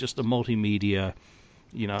 It's just a multimedia,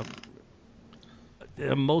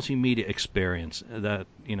 experience that,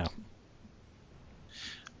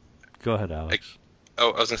 Go ahead, Alex. I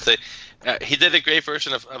was going to say, he did a great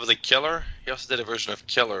version of The Killer. He also did a version of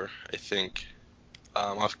Killer, I think,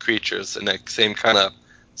 of Creatures in that same kind of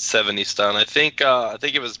 70s style. And I think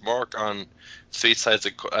it was Mark on Three Sides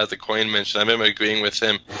of the Coin mentioned. I remember agreeing with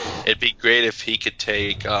him. It'd be great if he could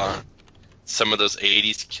take some of those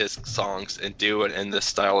 80s Kiss songs and do it in the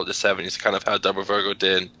style of the 70s, kind of how Double Virgo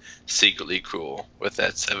did Secretly Cruel with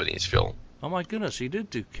that 70s feel. Oh my goodness, he did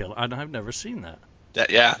do Killer. I've never seen that.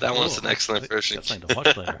 That one's an excellent version. That's something to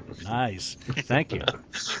watch later. Nice. Thank you.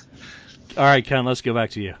 All right, Ken, let's go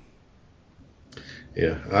back to you.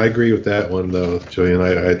 Yeah, I agree with that one, though, Julian.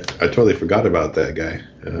 I totally forgot about that guy,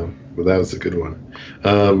 but that was a good one.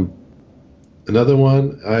 Another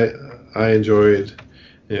one I enjoyed.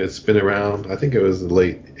 It's been around. I think it was I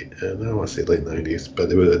don't want to say late 90s, but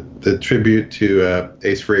it was the tribute to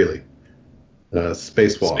Ace Frehley,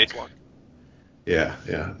 Spacewalk. Spacewalk. Yeah.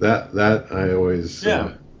 That I always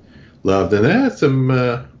loved, and it had some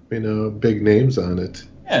big names on it.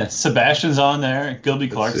 Yeah, Sebastian's on there. Gilby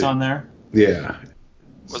Clarke's on there. Yeah.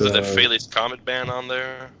 Was it the Frehley's Comet Band on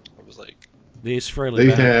there? It was like the Ace Frehley They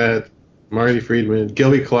band. had Marty Friedman,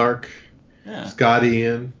 Gilby Clarke, Yeah. Scott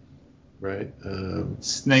Ian, right?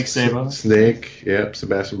 Snake Sabo. Snake, yep.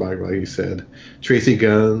 Sebastian Bach, like you said. Tracy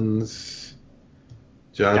Guns,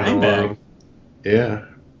 John Dimebag. Noel.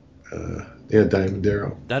 Yeah, Diamond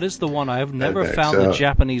Darrell. That is the one. I have never found the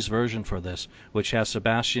Japanese version for this, which has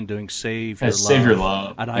Sebastian doing Save Your Love. Save Your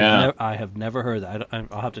Love. And I have never heard that.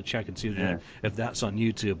 I'll have to check and see if that's on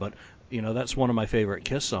YouTube. But, that's one of my favorite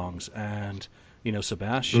Kiss songs. And,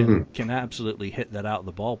 Sebastian can absolutely hit that out of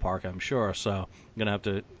the ballpark, I'm sure. So I'm going to have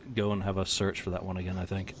to go and have a search for that one again, I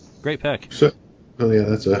think. Great pick. So,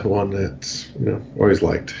 that's a one that's, always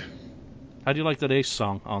liked. How do you like that Ace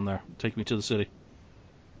song on there, Take Me to the City?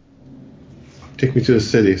 Take Me to the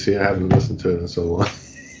City. See, I haven't listened to it in so long.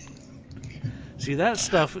 See, that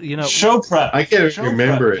stuff, Show prep. I can't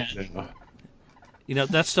remember it now.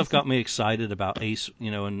 That stuff got me excited about Ace,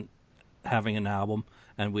 and having an album,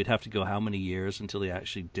 and we'd have to go how many years until he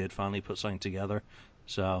actually did finally put something together.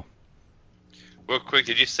 So, real quick,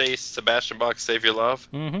 did you say Sebastian Bach Save Your Love?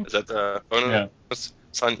 Mm-hmm. Is that the? Oh no, yeah. It's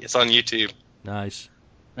on YouTube. Nice.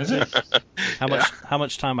 Is it? How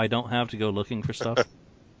much time I don't have to go looking for stuff?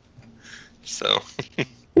 So.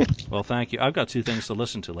 Well, thank you. I've got 2 things to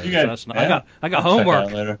listen to later. You got- That's not, yeah. I got I'll check homework.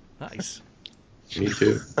 out later. Nice. Me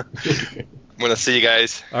too. I'm gonna see you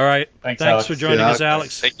guys. All right. Thanks, Thanks for Alex. joining Yeah, us,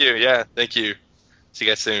 Alex. Thank you. Yeah, thank you. See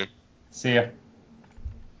you guys soon. See ya.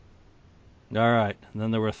 All right. And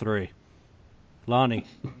then there were 3. Lonnie,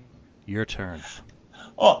 your turn.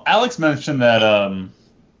 Well, Alex mentioned that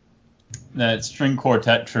string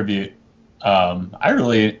quartet tribute. I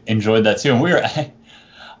really enjoyed that too, and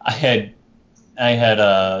I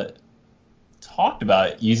had talked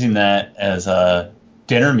about using that as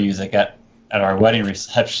dinner music at our wedding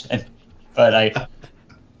reception, but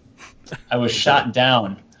I was shot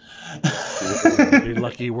down. You're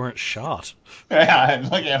lucky you weren't shot. Yeah, I'm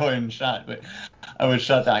lucky I wasn't shot, but I was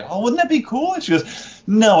shot down. Oh, wouldn't that be cool? And she goes,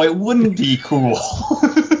 no, it wouldn't be cool.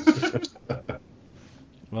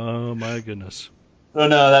 Oh my goodness. So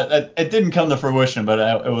no, that it didn't come to fruition, but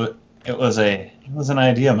it was an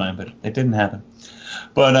idea of mine, but it didn't happen.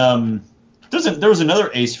 But there was another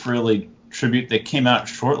Ace Frehley tribute that came out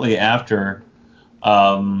shortly after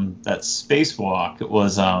that Spacewalk. It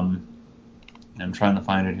was I'm trying to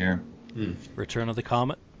find it here. Return of the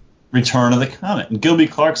Comet. Return of the Comet. And Gilby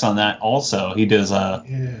Clarke's on that also. He does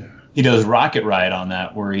he does Rocket Ride on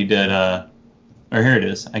that, where he did or here it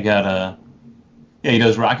is. He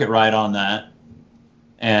does Rocket Ride on that.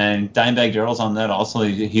 And Dimebag Darrell's on that also.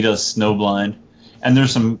 He does Snowblind. And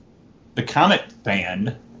there's the Comet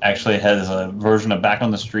Band actually has a version of Back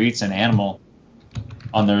on the Streets and Animal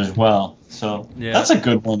on there as well. So Yeah. That's a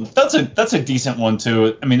good one. That's a decent one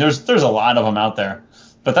too. I mean, there's a lot of them out there,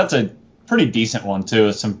 but that's a pretty decent one too.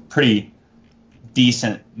 With some pretty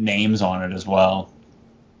decent names on it as well.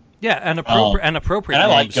 Yeah, and appropriate And I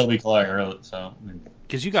like names. Gilby Clarke, so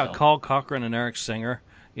Because you got Carl Cochran and Eric Singer,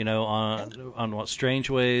 on what Strange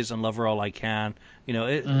Ways and Lover All I Can.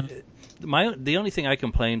 The only thing I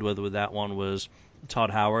complained with that one was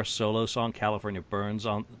Todd Howard's solo song California Burns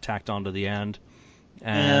tacked onto the end,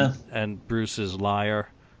 and Bruce's Liar.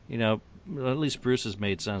 At least Bruce's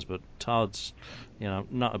made sense, but Todd's,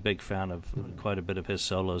 not a big fan of quite a bit of his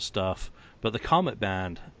solo stuff. But the Comet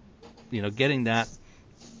Band, getting that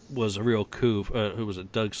was a real coup. Who was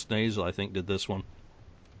it? Doug Snazel, I think, did this one.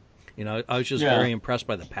 I was just very impressed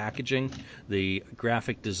by the packaging, the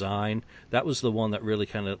graphic design. That was the one that really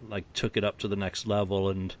kind of took it up to the next level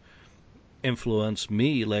and influenced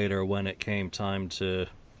me later when it came time to,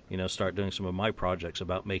 start doing some of my projects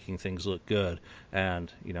about making things look good.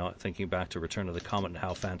 And, thinking back to Return of the Comet and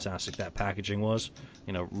how fantastic that packaging was,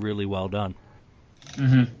 really well done.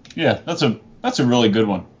 Mm-hmm. Yeah, that's a really good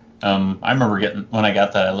one. I remember when I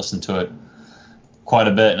got that, I listened to it quite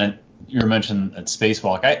a bit, and you were mentioning at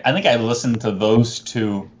Spacewalk. I think I listened to those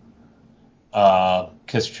 2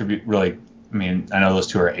 Kiss tribute. Really, I mean, I know those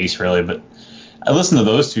 2 are Ace Frehley, but I listened to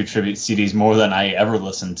those 2 tribute CDs more than I ever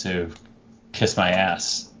listened to Kiss My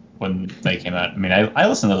Ass when they came out. I mean, I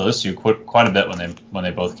listened to those 2 quite a bit when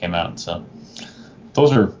they both came out. So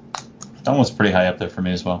that was pretty high up there for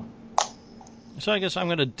me as well. So I guess I'm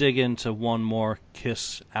going to dig into one more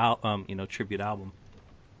Kiss tribute album.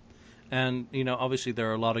 And, obviously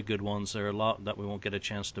there are a lot of good ones. There are a lot that we won't get a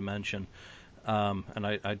chance to mention. And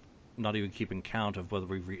I'm not even keeping count of whether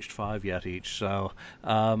we've reached 5 yet each. So,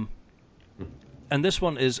 and this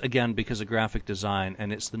one is, again, because of graphic design,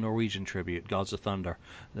 and it's the Norwegian tribute, Gods of Thunder,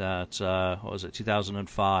 that,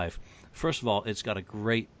 2005. First of all, it's got a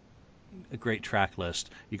great track list.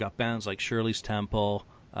 You got bands like Shirley's Temple,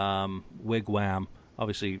 Wigwam,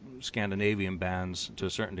 obviously Scandinavian bands to a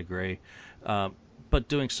certain degree, but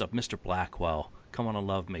doing stuff. Mr. Blackwell, Come On and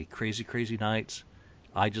Love Me, Crazy Crazy Nights,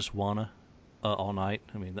 I Just Wanna, All Night.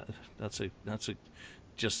 I mean, that's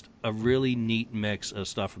just a really neat mix of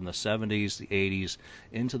stuff from the 70s, the 80s,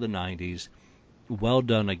 into the 90s. Well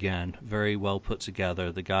done again, very well put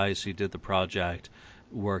together. The guys who did the project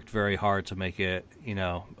worked very hard to make it,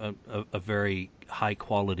 a very high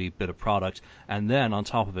quality bit of product. And then on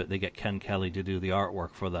top of it, they get Ken Kelly to do the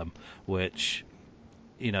artwork for them, which,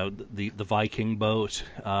 the Viking boat,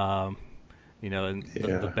 and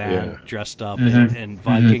the band dressed up in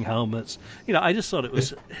Viking helmets. I just thought it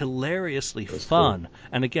was hilariously fun. Cool.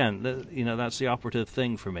 And again, that's the operative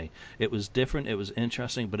thing for me. It was different, it was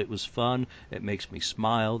interesting, but it was fun. It makes me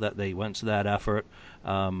smile that they went to that effort,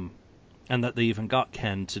 and that they even got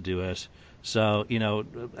Ken to do it. So,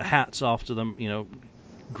 hats off to them.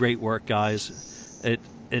 Great work, guys.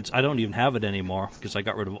 I don't even have it anymore because I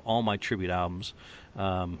got rid of all my tribute albums,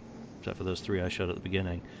 except for those 3 I showed at the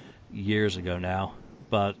beginning, years ago now.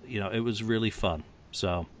 But it was really fun.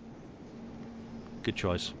 So good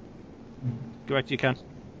choice. Go back to you, Ken.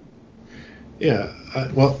 Yeah.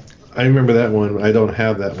 Well, I remember that one. I don't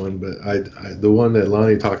have that one, but the one that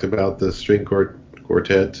Lonnie talked about, the string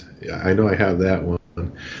quartet. Yeah, I know I have that one.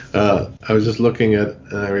 I was just looking at,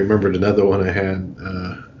 and I remembered another one I had.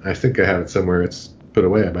 I think I have it somewhere. It's put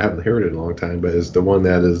away. I haven't heard it in a long time, but it's the one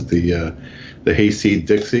that is the Hayseed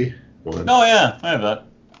Dixie one. Oh yeah, I have that.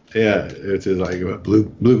 Yeah, it's like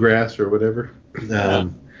bluegrass or whatever.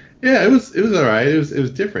 Yeah, it was all right. It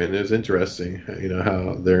was different. It was interesting. You know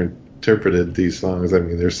how they're interpreted these songs. I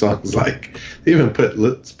mean, there's songs like they even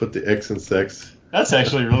let's put the X and sex. That's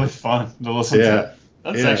actually really fun to listen to.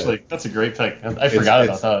 That's a great pick. I forgot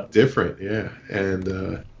about that. Different, yeah,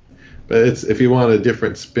 and but if you want a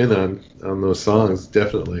different spin on those songs,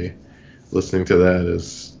 definitely listening to that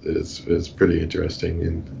is pretty interesting,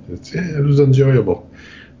 and it was enjoyable.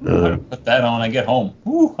 I'll put that on when I get home.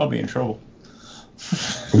 Ooh, I'll be in trouble.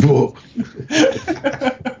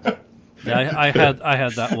 Yeah, I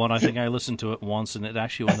had that one. I think I listened to it once, and it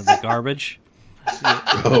actually went in the garbage.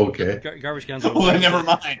 Oh, okay. Garbage cans. Well, never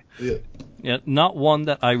mind. Yeah, not one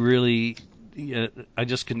that I really. I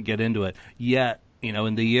just couldn't get into it yet. You know,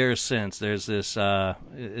 in the years since, there's this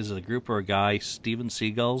is it a group or a guy, Steven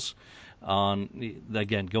Seagulls,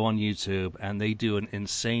 again, go on YouTube, and they do an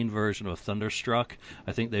insane version of Thunderstruck.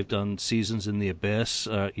 I think they've done Seasons in the Abyss,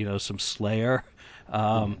 some Slayer,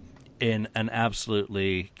 in an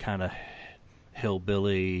absolutely kind of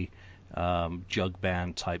hillbilly jug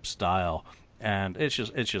band type style, and it's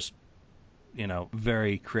just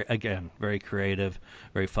very creative,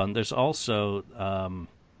 very fun. There's also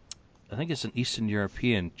I think it's an Eastern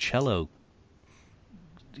European a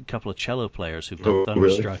couple of cello players who've done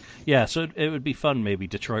Thunderstruck. Really? Yeah, so it would be fun, maybe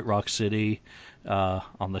Detroit Rock City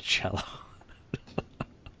on the cello.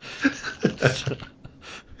 I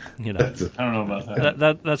don't know about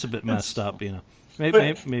that. That's a bit messed up,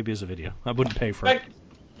 Maybe as a video. I wouldn't pay for it.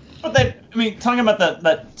 But talking about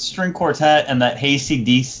that string quartet and that Hayseed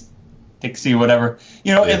Dixie, whatever,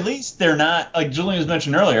 at least they're not, like Julian was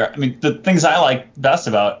mentioned earlier. I mean, the things I like best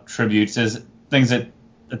about tributes is things that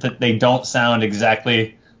they don't sound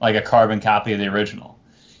exactly like a carbon copy of the original.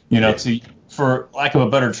 For lack of a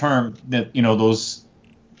better term, that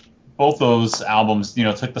both those albums,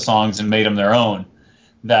 took the songs and made them their own.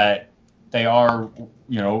 That they are,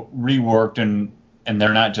 reworked and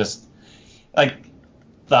they're not just like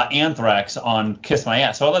the Anthrax on Kiss My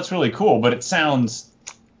Ass. Well, that's really cool, but it sounds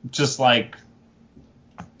just like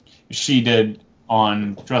she did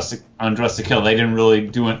on Dress to Kill. They didn't really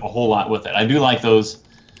do a whole lot with it. I do like those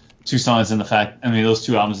two songs those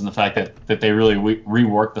two albums in the fact that they really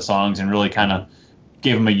reworked the songs and really kind of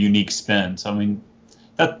gave them a unique spin. So I mean,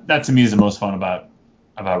 that to me is the most fun about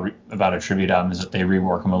a tribute album, is that they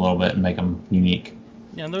rework them a little bit and make them unique.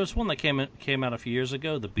 Yeah, and there was one that came out a few years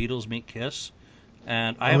ago, The Beatles Meet Kiss,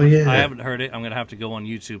 and I haven't heard it. I'm gonna have to go on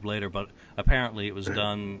YouTube later, but apparently it was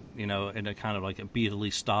done, in a kind of like a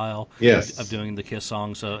Beatley style of doing the Kiss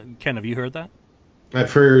song. So, Ken, have you heard that?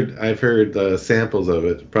 I've heard samples of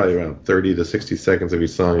it, probably around 30 to 60 seconds of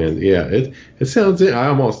each song, and yeah, it sounds. I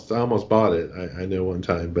almost bought it. I know one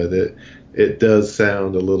time, but it does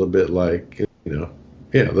sound a little bit like the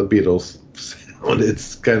Beatles sound.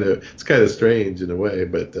 It's kind of strange in a way,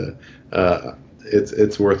 but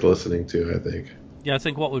it's worth listening to, I think. Yeah, I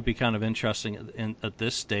think what would be kind of interesting at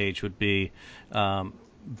this stage would be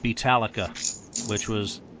Beatallica, which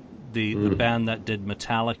was the band that did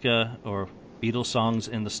Metallica or Beatles songs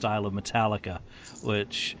in the style of Metallica,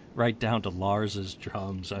 which right down to Lars's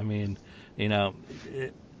drums. I mean,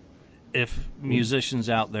 if musicians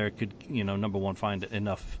out there could, number one, find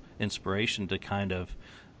enough inspiration to kind of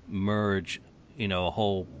merge, a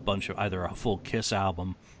whole bunch of either a full Kiss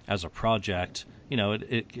album as a project,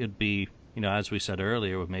 it could be, as we said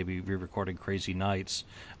earlier, with maybe re-recording Crazy Nights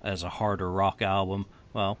as a harder rock album.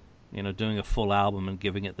 Well, doing a full album and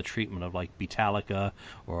giving it the treatment of like Beatallica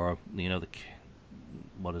or the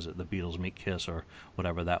Beatles Meet Kiss or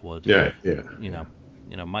whatever that would. Yeah.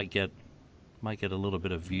 Might get a little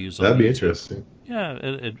bit of views. That'd be YouTube. Interesting. Yeah,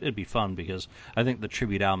 it'd be fun because I think the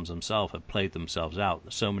tribute albums themselves have played themselves out.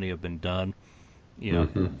 So many have been done.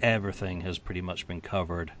 Everything has pretty much been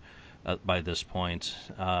covered by this point.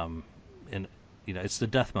 And it's the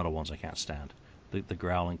death metal ones I can't stand. The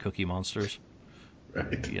growling Cookie Monsters.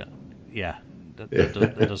 Right. Yeah. That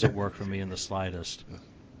doesn't work for me in the slightest.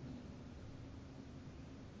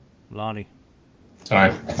 Lonnie.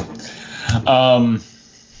 Sorry. I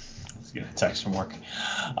was getting a text from work.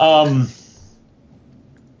 I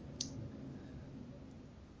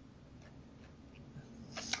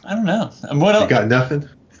don't know. What else? You got nothing?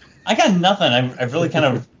 I got nothing. I've really kind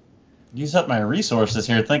of used up my resources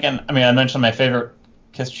here thinking. I mean, I mentioned my favorite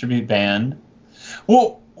Kiss tribute band.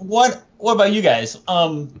 Well, what about you guys?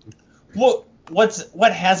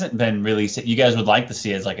 What hasn't been released that you guys would like to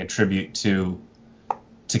see as like a tribute to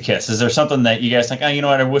Kiss? Is there something that you guys think, you know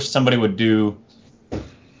what, I wish somebody would do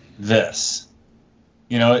this?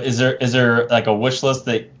 You know, is there like a wish list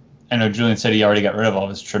that, I know Julian said he already got rid of all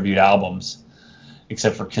his tribute albums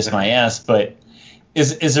except for Kiss My Ass, but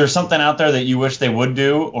is there something out there that you wish they would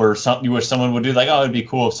do, or something you wish someone would do? Like, oh, it'd be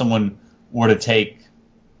cool if someone were to take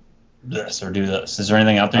this or do this. Is there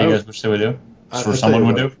anything out there you guys wish they would do? Or someone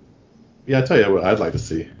would do? Yeah, I'll tell you what I'd like to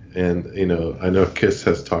see. And, you know, I know Kiss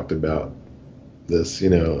has talked about this. You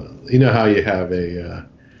know how you have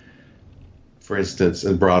for instance,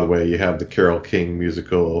 in Broadway, you have the Carole King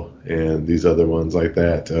musical and these other ones like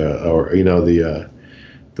that, or you know the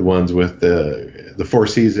ones with the Four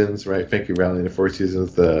Seasons, right? Thank You Valley and the Four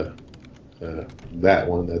Seasons, that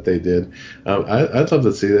one that they did. I'd love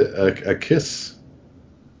to see a Kiss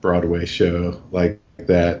Broadway show like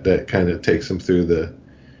that kind of takes them through the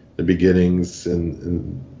beginnings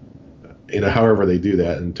and you know, however they do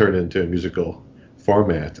that and turn it into a musical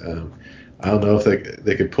format. I don't know if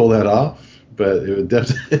they could pull that off, but it would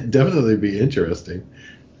definitely be interesting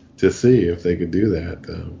to see if they could do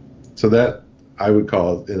that. So that I would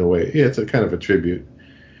call it, in a way, yeah, it's a kind of a tribute.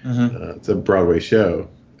 Mm-hmm. It's a Broadway show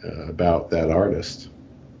about that artist.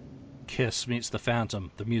 Kiss Meets the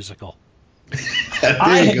Phantom, the musical. Here.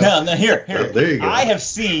 There you go. I have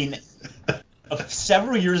seen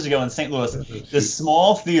several years ago in St. Louis, this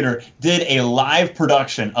small theater did a live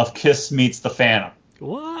production of Kiss Meets the Phantom.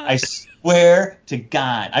 What? I swear to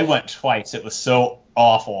God, I went twice. It was so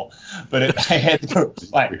awful, but I had to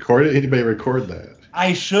record it. Anybody record that?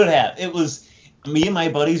 I should have. It was me and my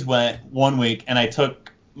buddies went one week, and I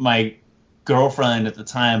took my girlfriend at the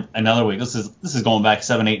time another week. This is going back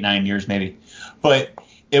 7, 8, 9 years maybe, but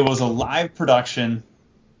it was a live production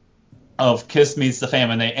of Kiss Meets the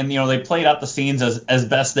Phantom, and you know, they played out the scenes as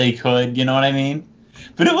best they could. You know what I mean?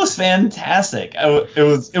 But it was fantastic. It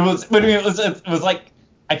was like,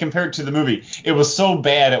 I compared it to the movie. It was so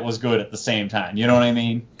bad it was good at the same time. You know what I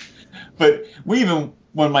mean? But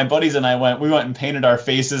when my buddies and I went, we went and painted our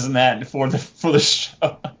faces and that for the show.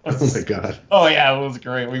 Oh my God. Oh yeah, it was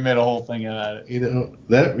great. We made a whole thing about it. You know,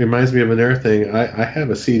 that reminds me of another thing. I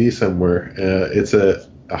have a CD somewhere. It's a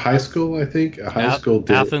high school, I think. A high school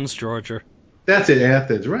did Athens, Georgia. That's it,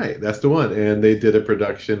 Athens, right? That's the one. And they did a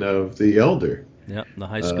production of The Elder. Yep, the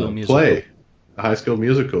high school musical. Play. The high school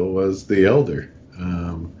musical was The Elder.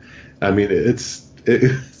 I mean, it's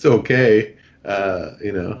okay.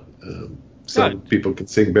 You know, some people can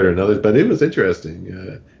sing better than others, but it was interesting.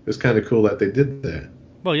 It was kind of cool that they did that.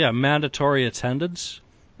 Well, yeah, mandatory attendance,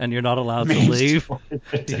 and you're not allowed to leave.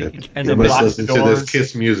 And you must listen to this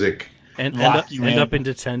Kiss music. And end up in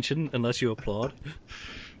detention unless you applaud.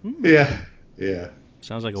 Yeah.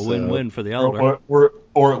 Sounds like a win-win for the Elder.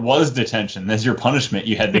 Or it was detention. As your punishment,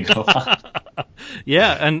 you had to go on.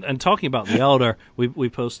 Yeah, and talking about the Elder, we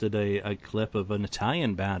posted a clip of an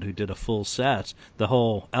Italian band who did a full set, the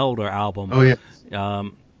whole Elder album. Oh yeah.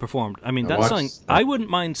 Performed. I mean, that's something I wouldn't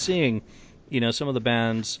mind seeing. You know, some of the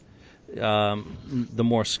bands, the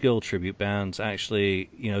more skilled tribute bands, actually,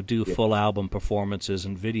 you know, do full album performances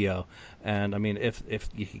and video. And I mean, if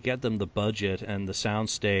you could get them the budget and the sound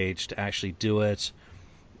stage to actually do it,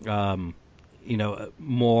 you know,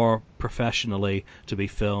 more professionally, to be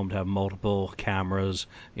filmed, have multiple cameras,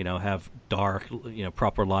 you know, have dark, you know,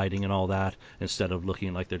 proper lighting and all that, instead of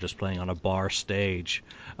looking like they're just playing on a bar stage.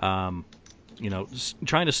 You know,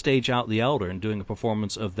 trying to stage out the Elder and doing a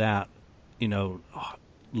performance of that, you know,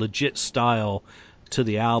 legit style to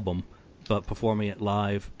the album, but performing it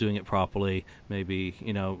live, doing it properly, maybe,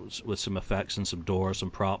 you know, with some effects and some doors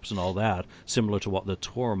and props and all that, similar to what the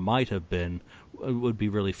tour might have been, would be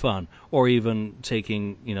really fun. Or even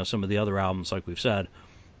taking, you know, some of the other albums, like we've said,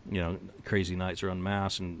 you know, Crazy Nights or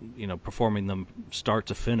Unmasked, and, you know, performing them start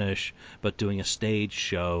to finish, but doing a stage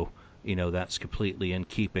show, you know, that's completely in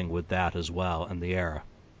keeping with that as well and the era.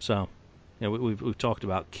 So, you know, we've talked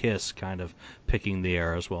about Kiss kind of picking the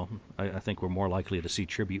era as well. I think we're more likely to see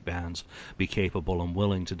tribute bands be capable and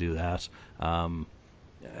willing to do that, and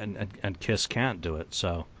Kiss can't do it.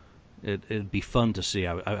 So it'd be fun to see.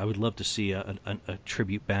 I would love to see a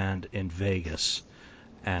tribute band in Vegas,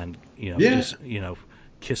 and you know, just, you know,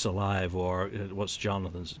 Kiss Alive, or what's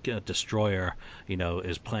Jonathan's Destroyer, you know,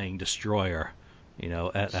 is playing Destroyer, you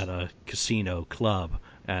know, at a casino club,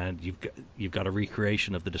 and you've got a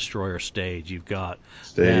recreation of the Destroyer stage. You've got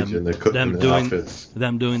them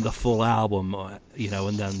doing the full album, you know,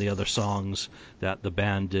 and then the other songs that the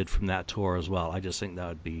band did from that tour as well. I just think that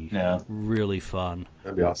would be really fun.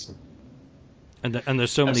 That'd be awesome. And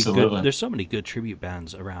there's so many Absolutely. good tribute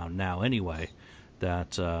bands around now anyway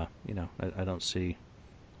that I don't see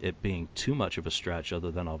it being too much of a stretch, other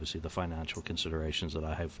than obviously the financial considerations that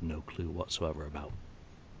I have no clue whatsoever about.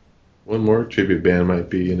 One more tribute band might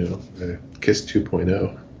be, Kiss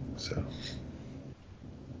 2.0. So.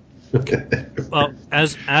 Well,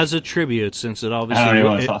 as a tribute, since it obviously I don't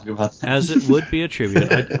even want to talk about that. as it would be a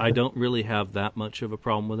tribute, I don't really have that much of a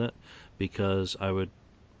problem with it, because I would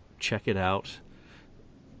check it out.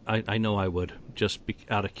 I know I would, just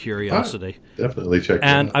out of curiosity. Definitely check it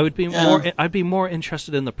And out. I'd be more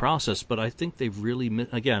interested in the process, but I think they've really,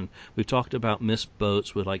 again, we've talked about missed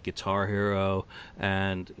boats with like Guitar Hero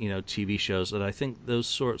and TV shows, that I think those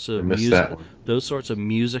sorts of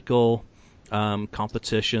musical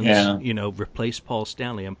competitions, replace Paul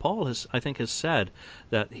Stanley. And Paul has said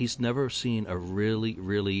that he's never seen a really,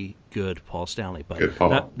 really good Paul Stanley,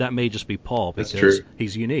 but that may just be Paul, because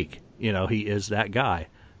he's unique. He is that guy.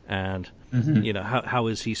 And how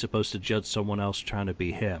is he supposed to judge someone else trying to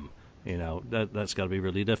be him? That's got to be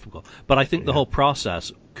really difficult. But I think the whole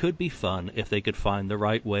process could be fun if they could find the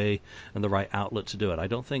right way and the right outlet to do it. I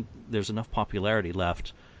don't think there's enough popularity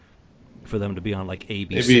left for them to be on like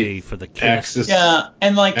ABC Maybe for the Kiss. Axis. Yeah,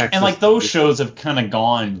 and those shows have kind of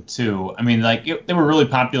gone too. I mean, they were really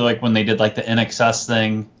popular like when they did like the NXS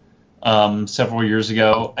thing several years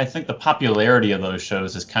ago. I think the popularity of those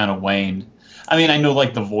shows has kind of waned. I mean, I know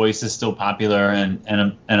like The Voice is still popular,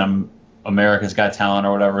 and America's Got Talent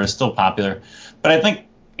or whatever is still popular, but I think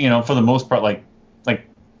for the most part, like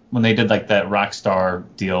when they did like that Rockstar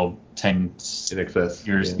deal 10 NXS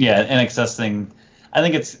years, NXS thing, I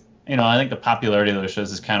think it's I think the popularity of those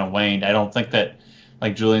shows has kind of waned. I don't think that,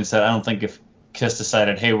 like Julian said, I don't think if Kiss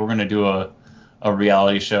decided, hey, we're going to do a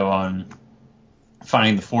reality show on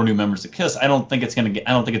finding the 4 new members of Kiss, I don't think it's going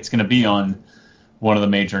to be on one of the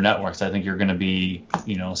major networks. I think you're going to be,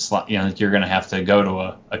 you're going to have to go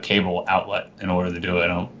to a cable outlet in order to do it.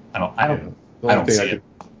 I don't see it.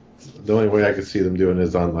 The only way I could see them doing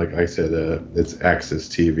is on, like I said, it's Access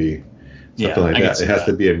TV, something like that. It has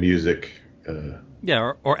to be a music.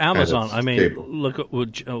 Or Amazon. Kind of I mean, cable. look at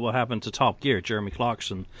what happened to Top Gear. Jeremy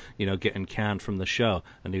Clarkson, getting canned from the show,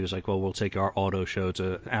 and he was like, "Well, we'll take our auto show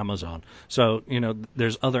to Amazon." So,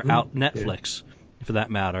 there's other Netflix, for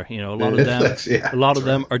that matter. A lot of them,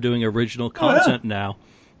 them are doing original content now.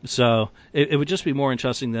 So it would just be more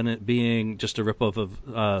interesting than it being just a ripoff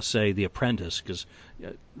of, say, The Apprentice. Because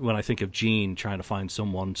when I think of Gene trying to find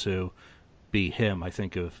someone to be him, I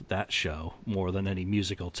think of that show more than any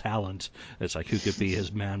musical talent. It's like, who could be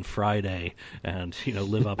his man Friday and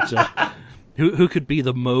live up to who could be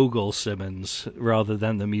the mogul Simmons rather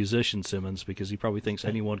than the musician Simmons, because he probably thinks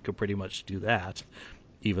anyone could pretty much do that,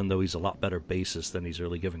 even though he's a lot better bassist than he's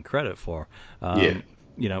really given credit for.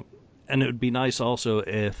 And it would be nice also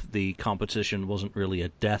if the competition wasn't really a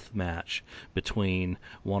death match between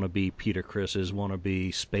wannabe Peter Chris's,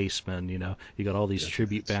 wannabe spacemen. You got all these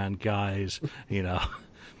tribute band guys.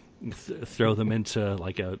 Throw them into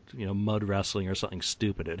like a mud wrestling or something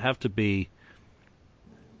stupid. It'd have to be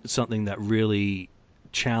something that really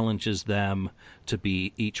challenges them to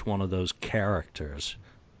be each one of those characters.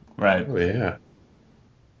 Right. Oh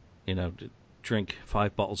yeah. Drink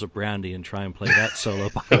 5 bottles of brandy and try and play that solo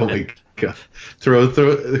behind Oh my god! Throw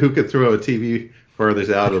who could throw a TV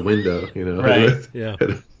furthest out a window? Right. Yeah.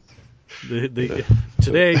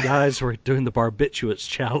 Today, guys, we're doing the barbiturates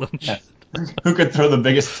challenge. Yeah. Who could throw the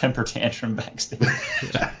biggest temper tantrum backstage?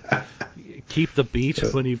 Keep the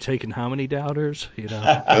beat when you've taken how many downers?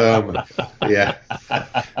 Yeah.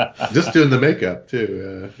 Just doing the makeup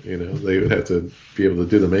too. They would have to be able to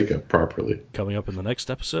do the makeup properly. Coming up in the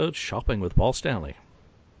next episode, shopping with Paul Stanley.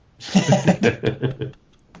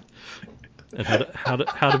 And how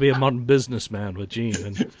to be a modern businessman with Gene,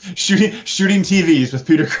 and shooting TVs with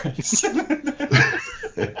Peter Chris.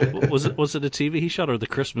 Was it a TV he shot or the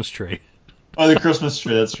Christmas tree? Oh, the Christmas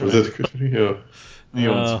tree. That's right. Was it the Christmas tree?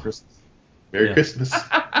 Yeah. Christmas. Merry Christmas.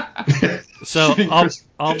 So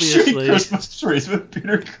obviously, shooting Christmas trees with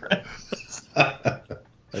Peter Chris.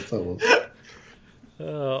 That's almost.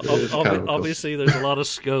 Obviously, there's a lot of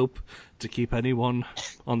scope to keep anyone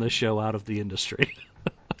on this show out of the industry.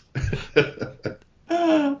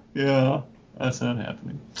 Yeah, that's not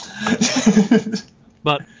happening.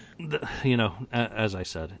 But, as I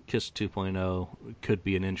said, Kiss 2.0 could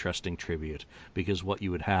be an interesting tribute, because what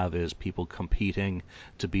you would have is people competing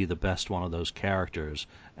to be the best one of those characters,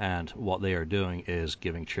 and what they are doing is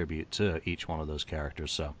giving tribute to each one of those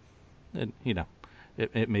characters. So,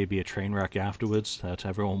 it may be a train wreck afterwards that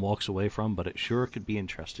everyone walks away from, but it sure could be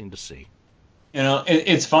interesting to see.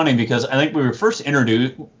 It's funny because I think we were first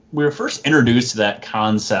introduced. we were first introduced to that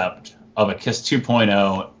concept of a KISS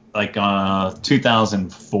 2.0 like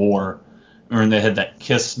 2004, when they had that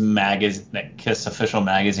KISS magazine, that KISS official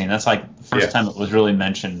magazine. That's like the first time it was really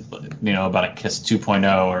mentioned, about a KISS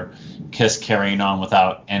 2.0 or KISS carrying on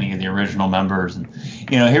without any of the original members. And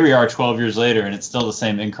here we are 12 years later, and it's still the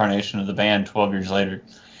same incarnation of the band 12 years later.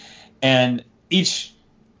 And each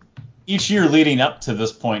year leading up to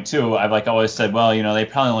this point too, I've always said, well, they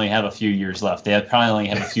probably only have a few years left. They probably only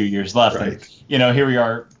have a few years left. Right. And here we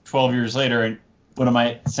are 12 years later, and what am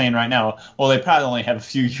I saying right now? Well, they probably only have a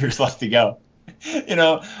few years left to go.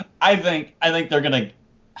 I think they're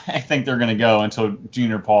gonna go until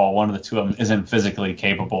Gene or Paul, one of the two of them, isn't physically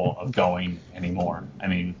capable of going anymore. I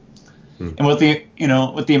mean, and with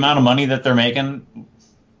the amount of money that they're making,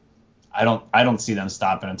 I don't see them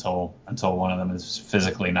stopping until one of them is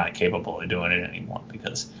physically not capable of doing it anymore.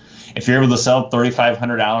 Because if you're able to sell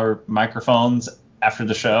 $3,500 microphones after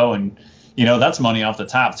the show, and that's money off the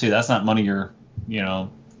top too. That's not money you're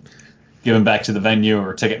giving back to the venue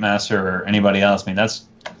or Ticketmaster or anybody else. I mean, that's,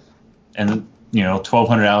 and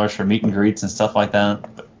 $1,200 for meet and greets and stuff like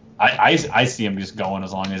that. But I see them just going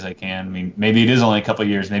as long as they can. I mean, maybe it is only a couple of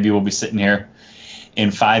years. Maybe we'll be sitting here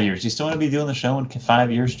in 5 years. You still want to be doing the show in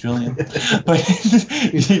 5 years, Julian? But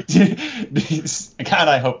God,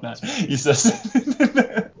 I hope not. He says.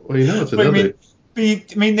 Well, it's another.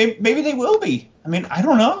 Maybe they will be. I mean, I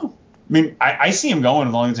don't know. I mean, I see them going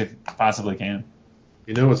as long as they possibly can.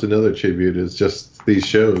 What's another tribute is just these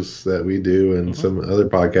shows that we do and some other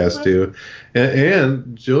podcasts do,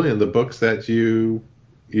 and Julian, the books that you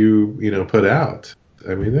put out.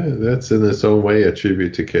 I mean, that's in its own way a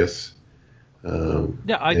tribute to KISS.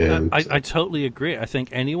 I totally agree. I think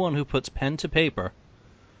anyone who puts pen to paper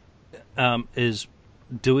is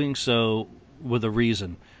doing so with a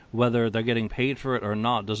reason. Whether they're getting paid for it or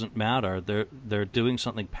not doesn't matter. They're doing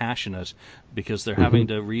something passionate because they're having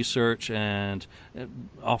to research and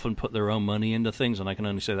often put their own money into things, and I can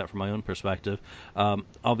only say that from my own perspective.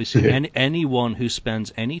 Obviously, anyone who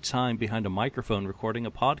spends any time behind a microphone recording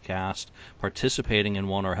a podcast, participating in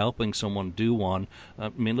one, or helping someone do one.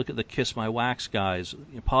 Look at the Kiss My Wax guys,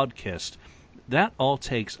 Podkissed. That all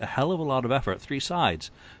takes a hell of a lot of effort. 3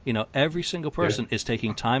 sides. Every single person is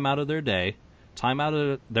taking time out of their day, time out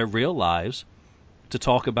of their real lives to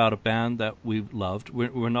talk about a band that we've loved.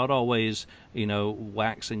 We're not always,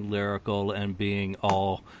 waxing lyrical and being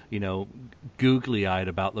all, googly-eyed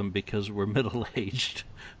about them because we're middle-aged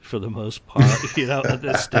for the most part, at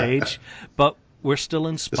this stage. But we're still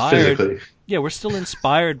inspired. Yeah, we're still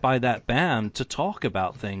inspired by that band to talk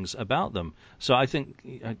about things about them. So I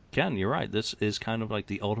think, again, you're right. This is kind of like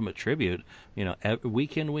the ultimate tribute.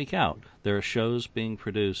 Week in, week out, there are shows being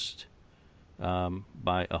produced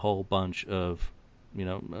by a whole bunch of,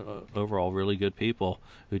 overall really good people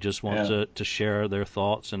who just want to share their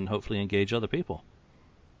thoughts and hopefully engage other people.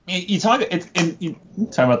 You talk about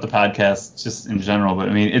the podcast just in general, but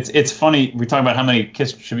I mean, it's funny. We talk about how many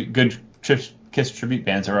KISS tribute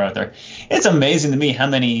bands are out there. It's amazing to me how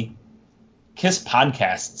many KISS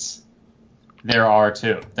podcasts there are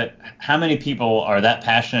too. That how many people are that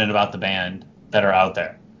passionate about the band that are out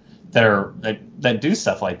there that do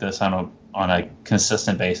stuff like this on a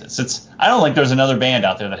consistent basis. I don't think there's another band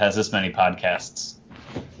out there that has this many podcasts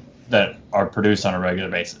that are produced on a regular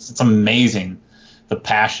basis. It's amazing, the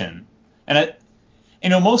passion. And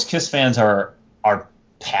most KISS fans are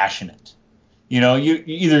passionate.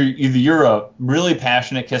 Either you're a really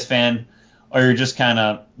passionate KISS fan, or you're just kind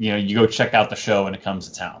of, you go check out the show when it comes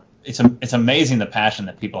to town. It's amazing the passion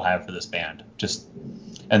that people have for this band.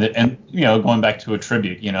 And going back to a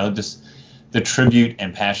tribute, just the tribute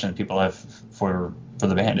and passion that people have for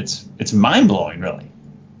the band. It's mind blowing, really.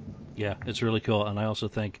 Yeah, it's really cool, and I also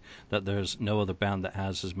think that there's no other band that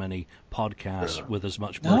has as many podcasts with as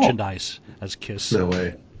much merchandise as KISS. No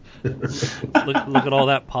way. look at all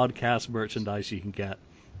that podcast merchandise you can get.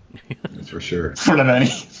 That's for sure. For the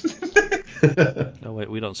money. No, wait,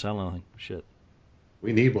 we don't sell anything. Shit.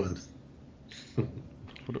 We need one.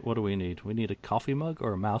 What do we need? We need a coffee mug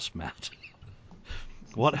or a mouse mat?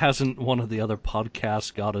 What hasn't one of the other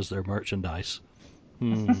podcasts got as their merchandise?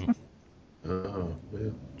 Oh,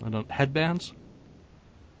 yeah. Headbands?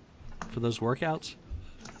 For those workouts?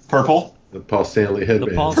 Purple? The Paul Stanley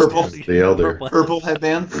headband. The Elder. Purple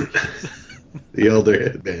headband? The Elder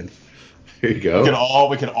headband. Here you go.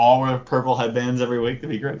 We could all wear purple headbands every week. That'd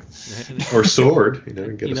be great. Or sword.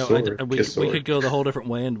 Get a sword. We could go the whole different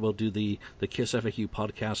way, and we'll do the Kiss FAQ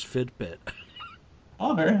podcast Fitbit.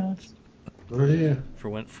 Oh, very nice. Oh yeah. For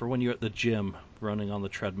when you're at the gym, running on the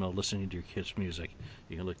treadmill, listening to your Kiss music,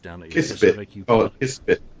 you can look down at your Kiss Kiss Bit. FAQ. Oh, Kiss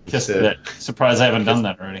Bit. Kiss Bit. Surprised I haven't done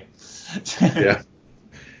that already. Yeah.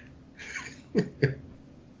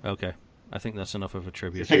 Okay. I think that's enough of a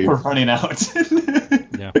tribute. I think we're running out.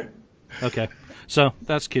 Yeah. Okay. So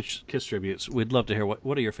that's Kiss tributes. We'd love to hear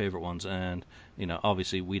what are your favorite ones, and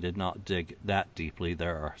obviously we did not dig that deeply.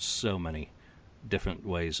 There are so many different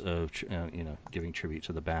ways of giving tribute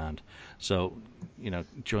to the band. So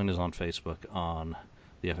join us on Facebook, on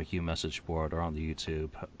the FAQ message board, or on the YouTube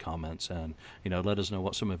comments, and let us know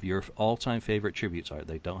what some of your all-time favorite tributes are.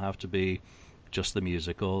 They don't have to be just the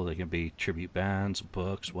musical. They can be tribute bands,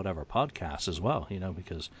 books, whatever, podcasts as well.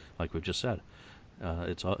 Because like we've just said,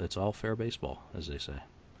 it's all fair baseball, as they say.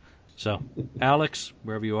 So, Alex,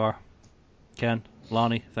 wherever you are, Ken,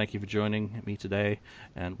 Lonnie, thank you for joining me today,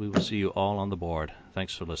 and we will see you all on the board.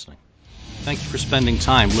 Thanks for listening. Thank you for spending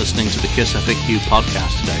time listening to the Kiss FAQ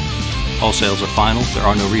podcast today. All sales are final. There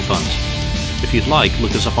are no refunds. If you'd like,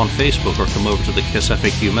 look us up on Facebook or come over to the Kiss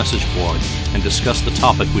FAQ message board and discuss the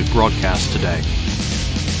topic we broadcast today.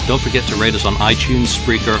 Don't forget to rate us on iTunes,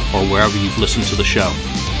 Spreaker, or wherever you've listened to the show.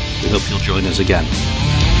 We hope you'll join us again.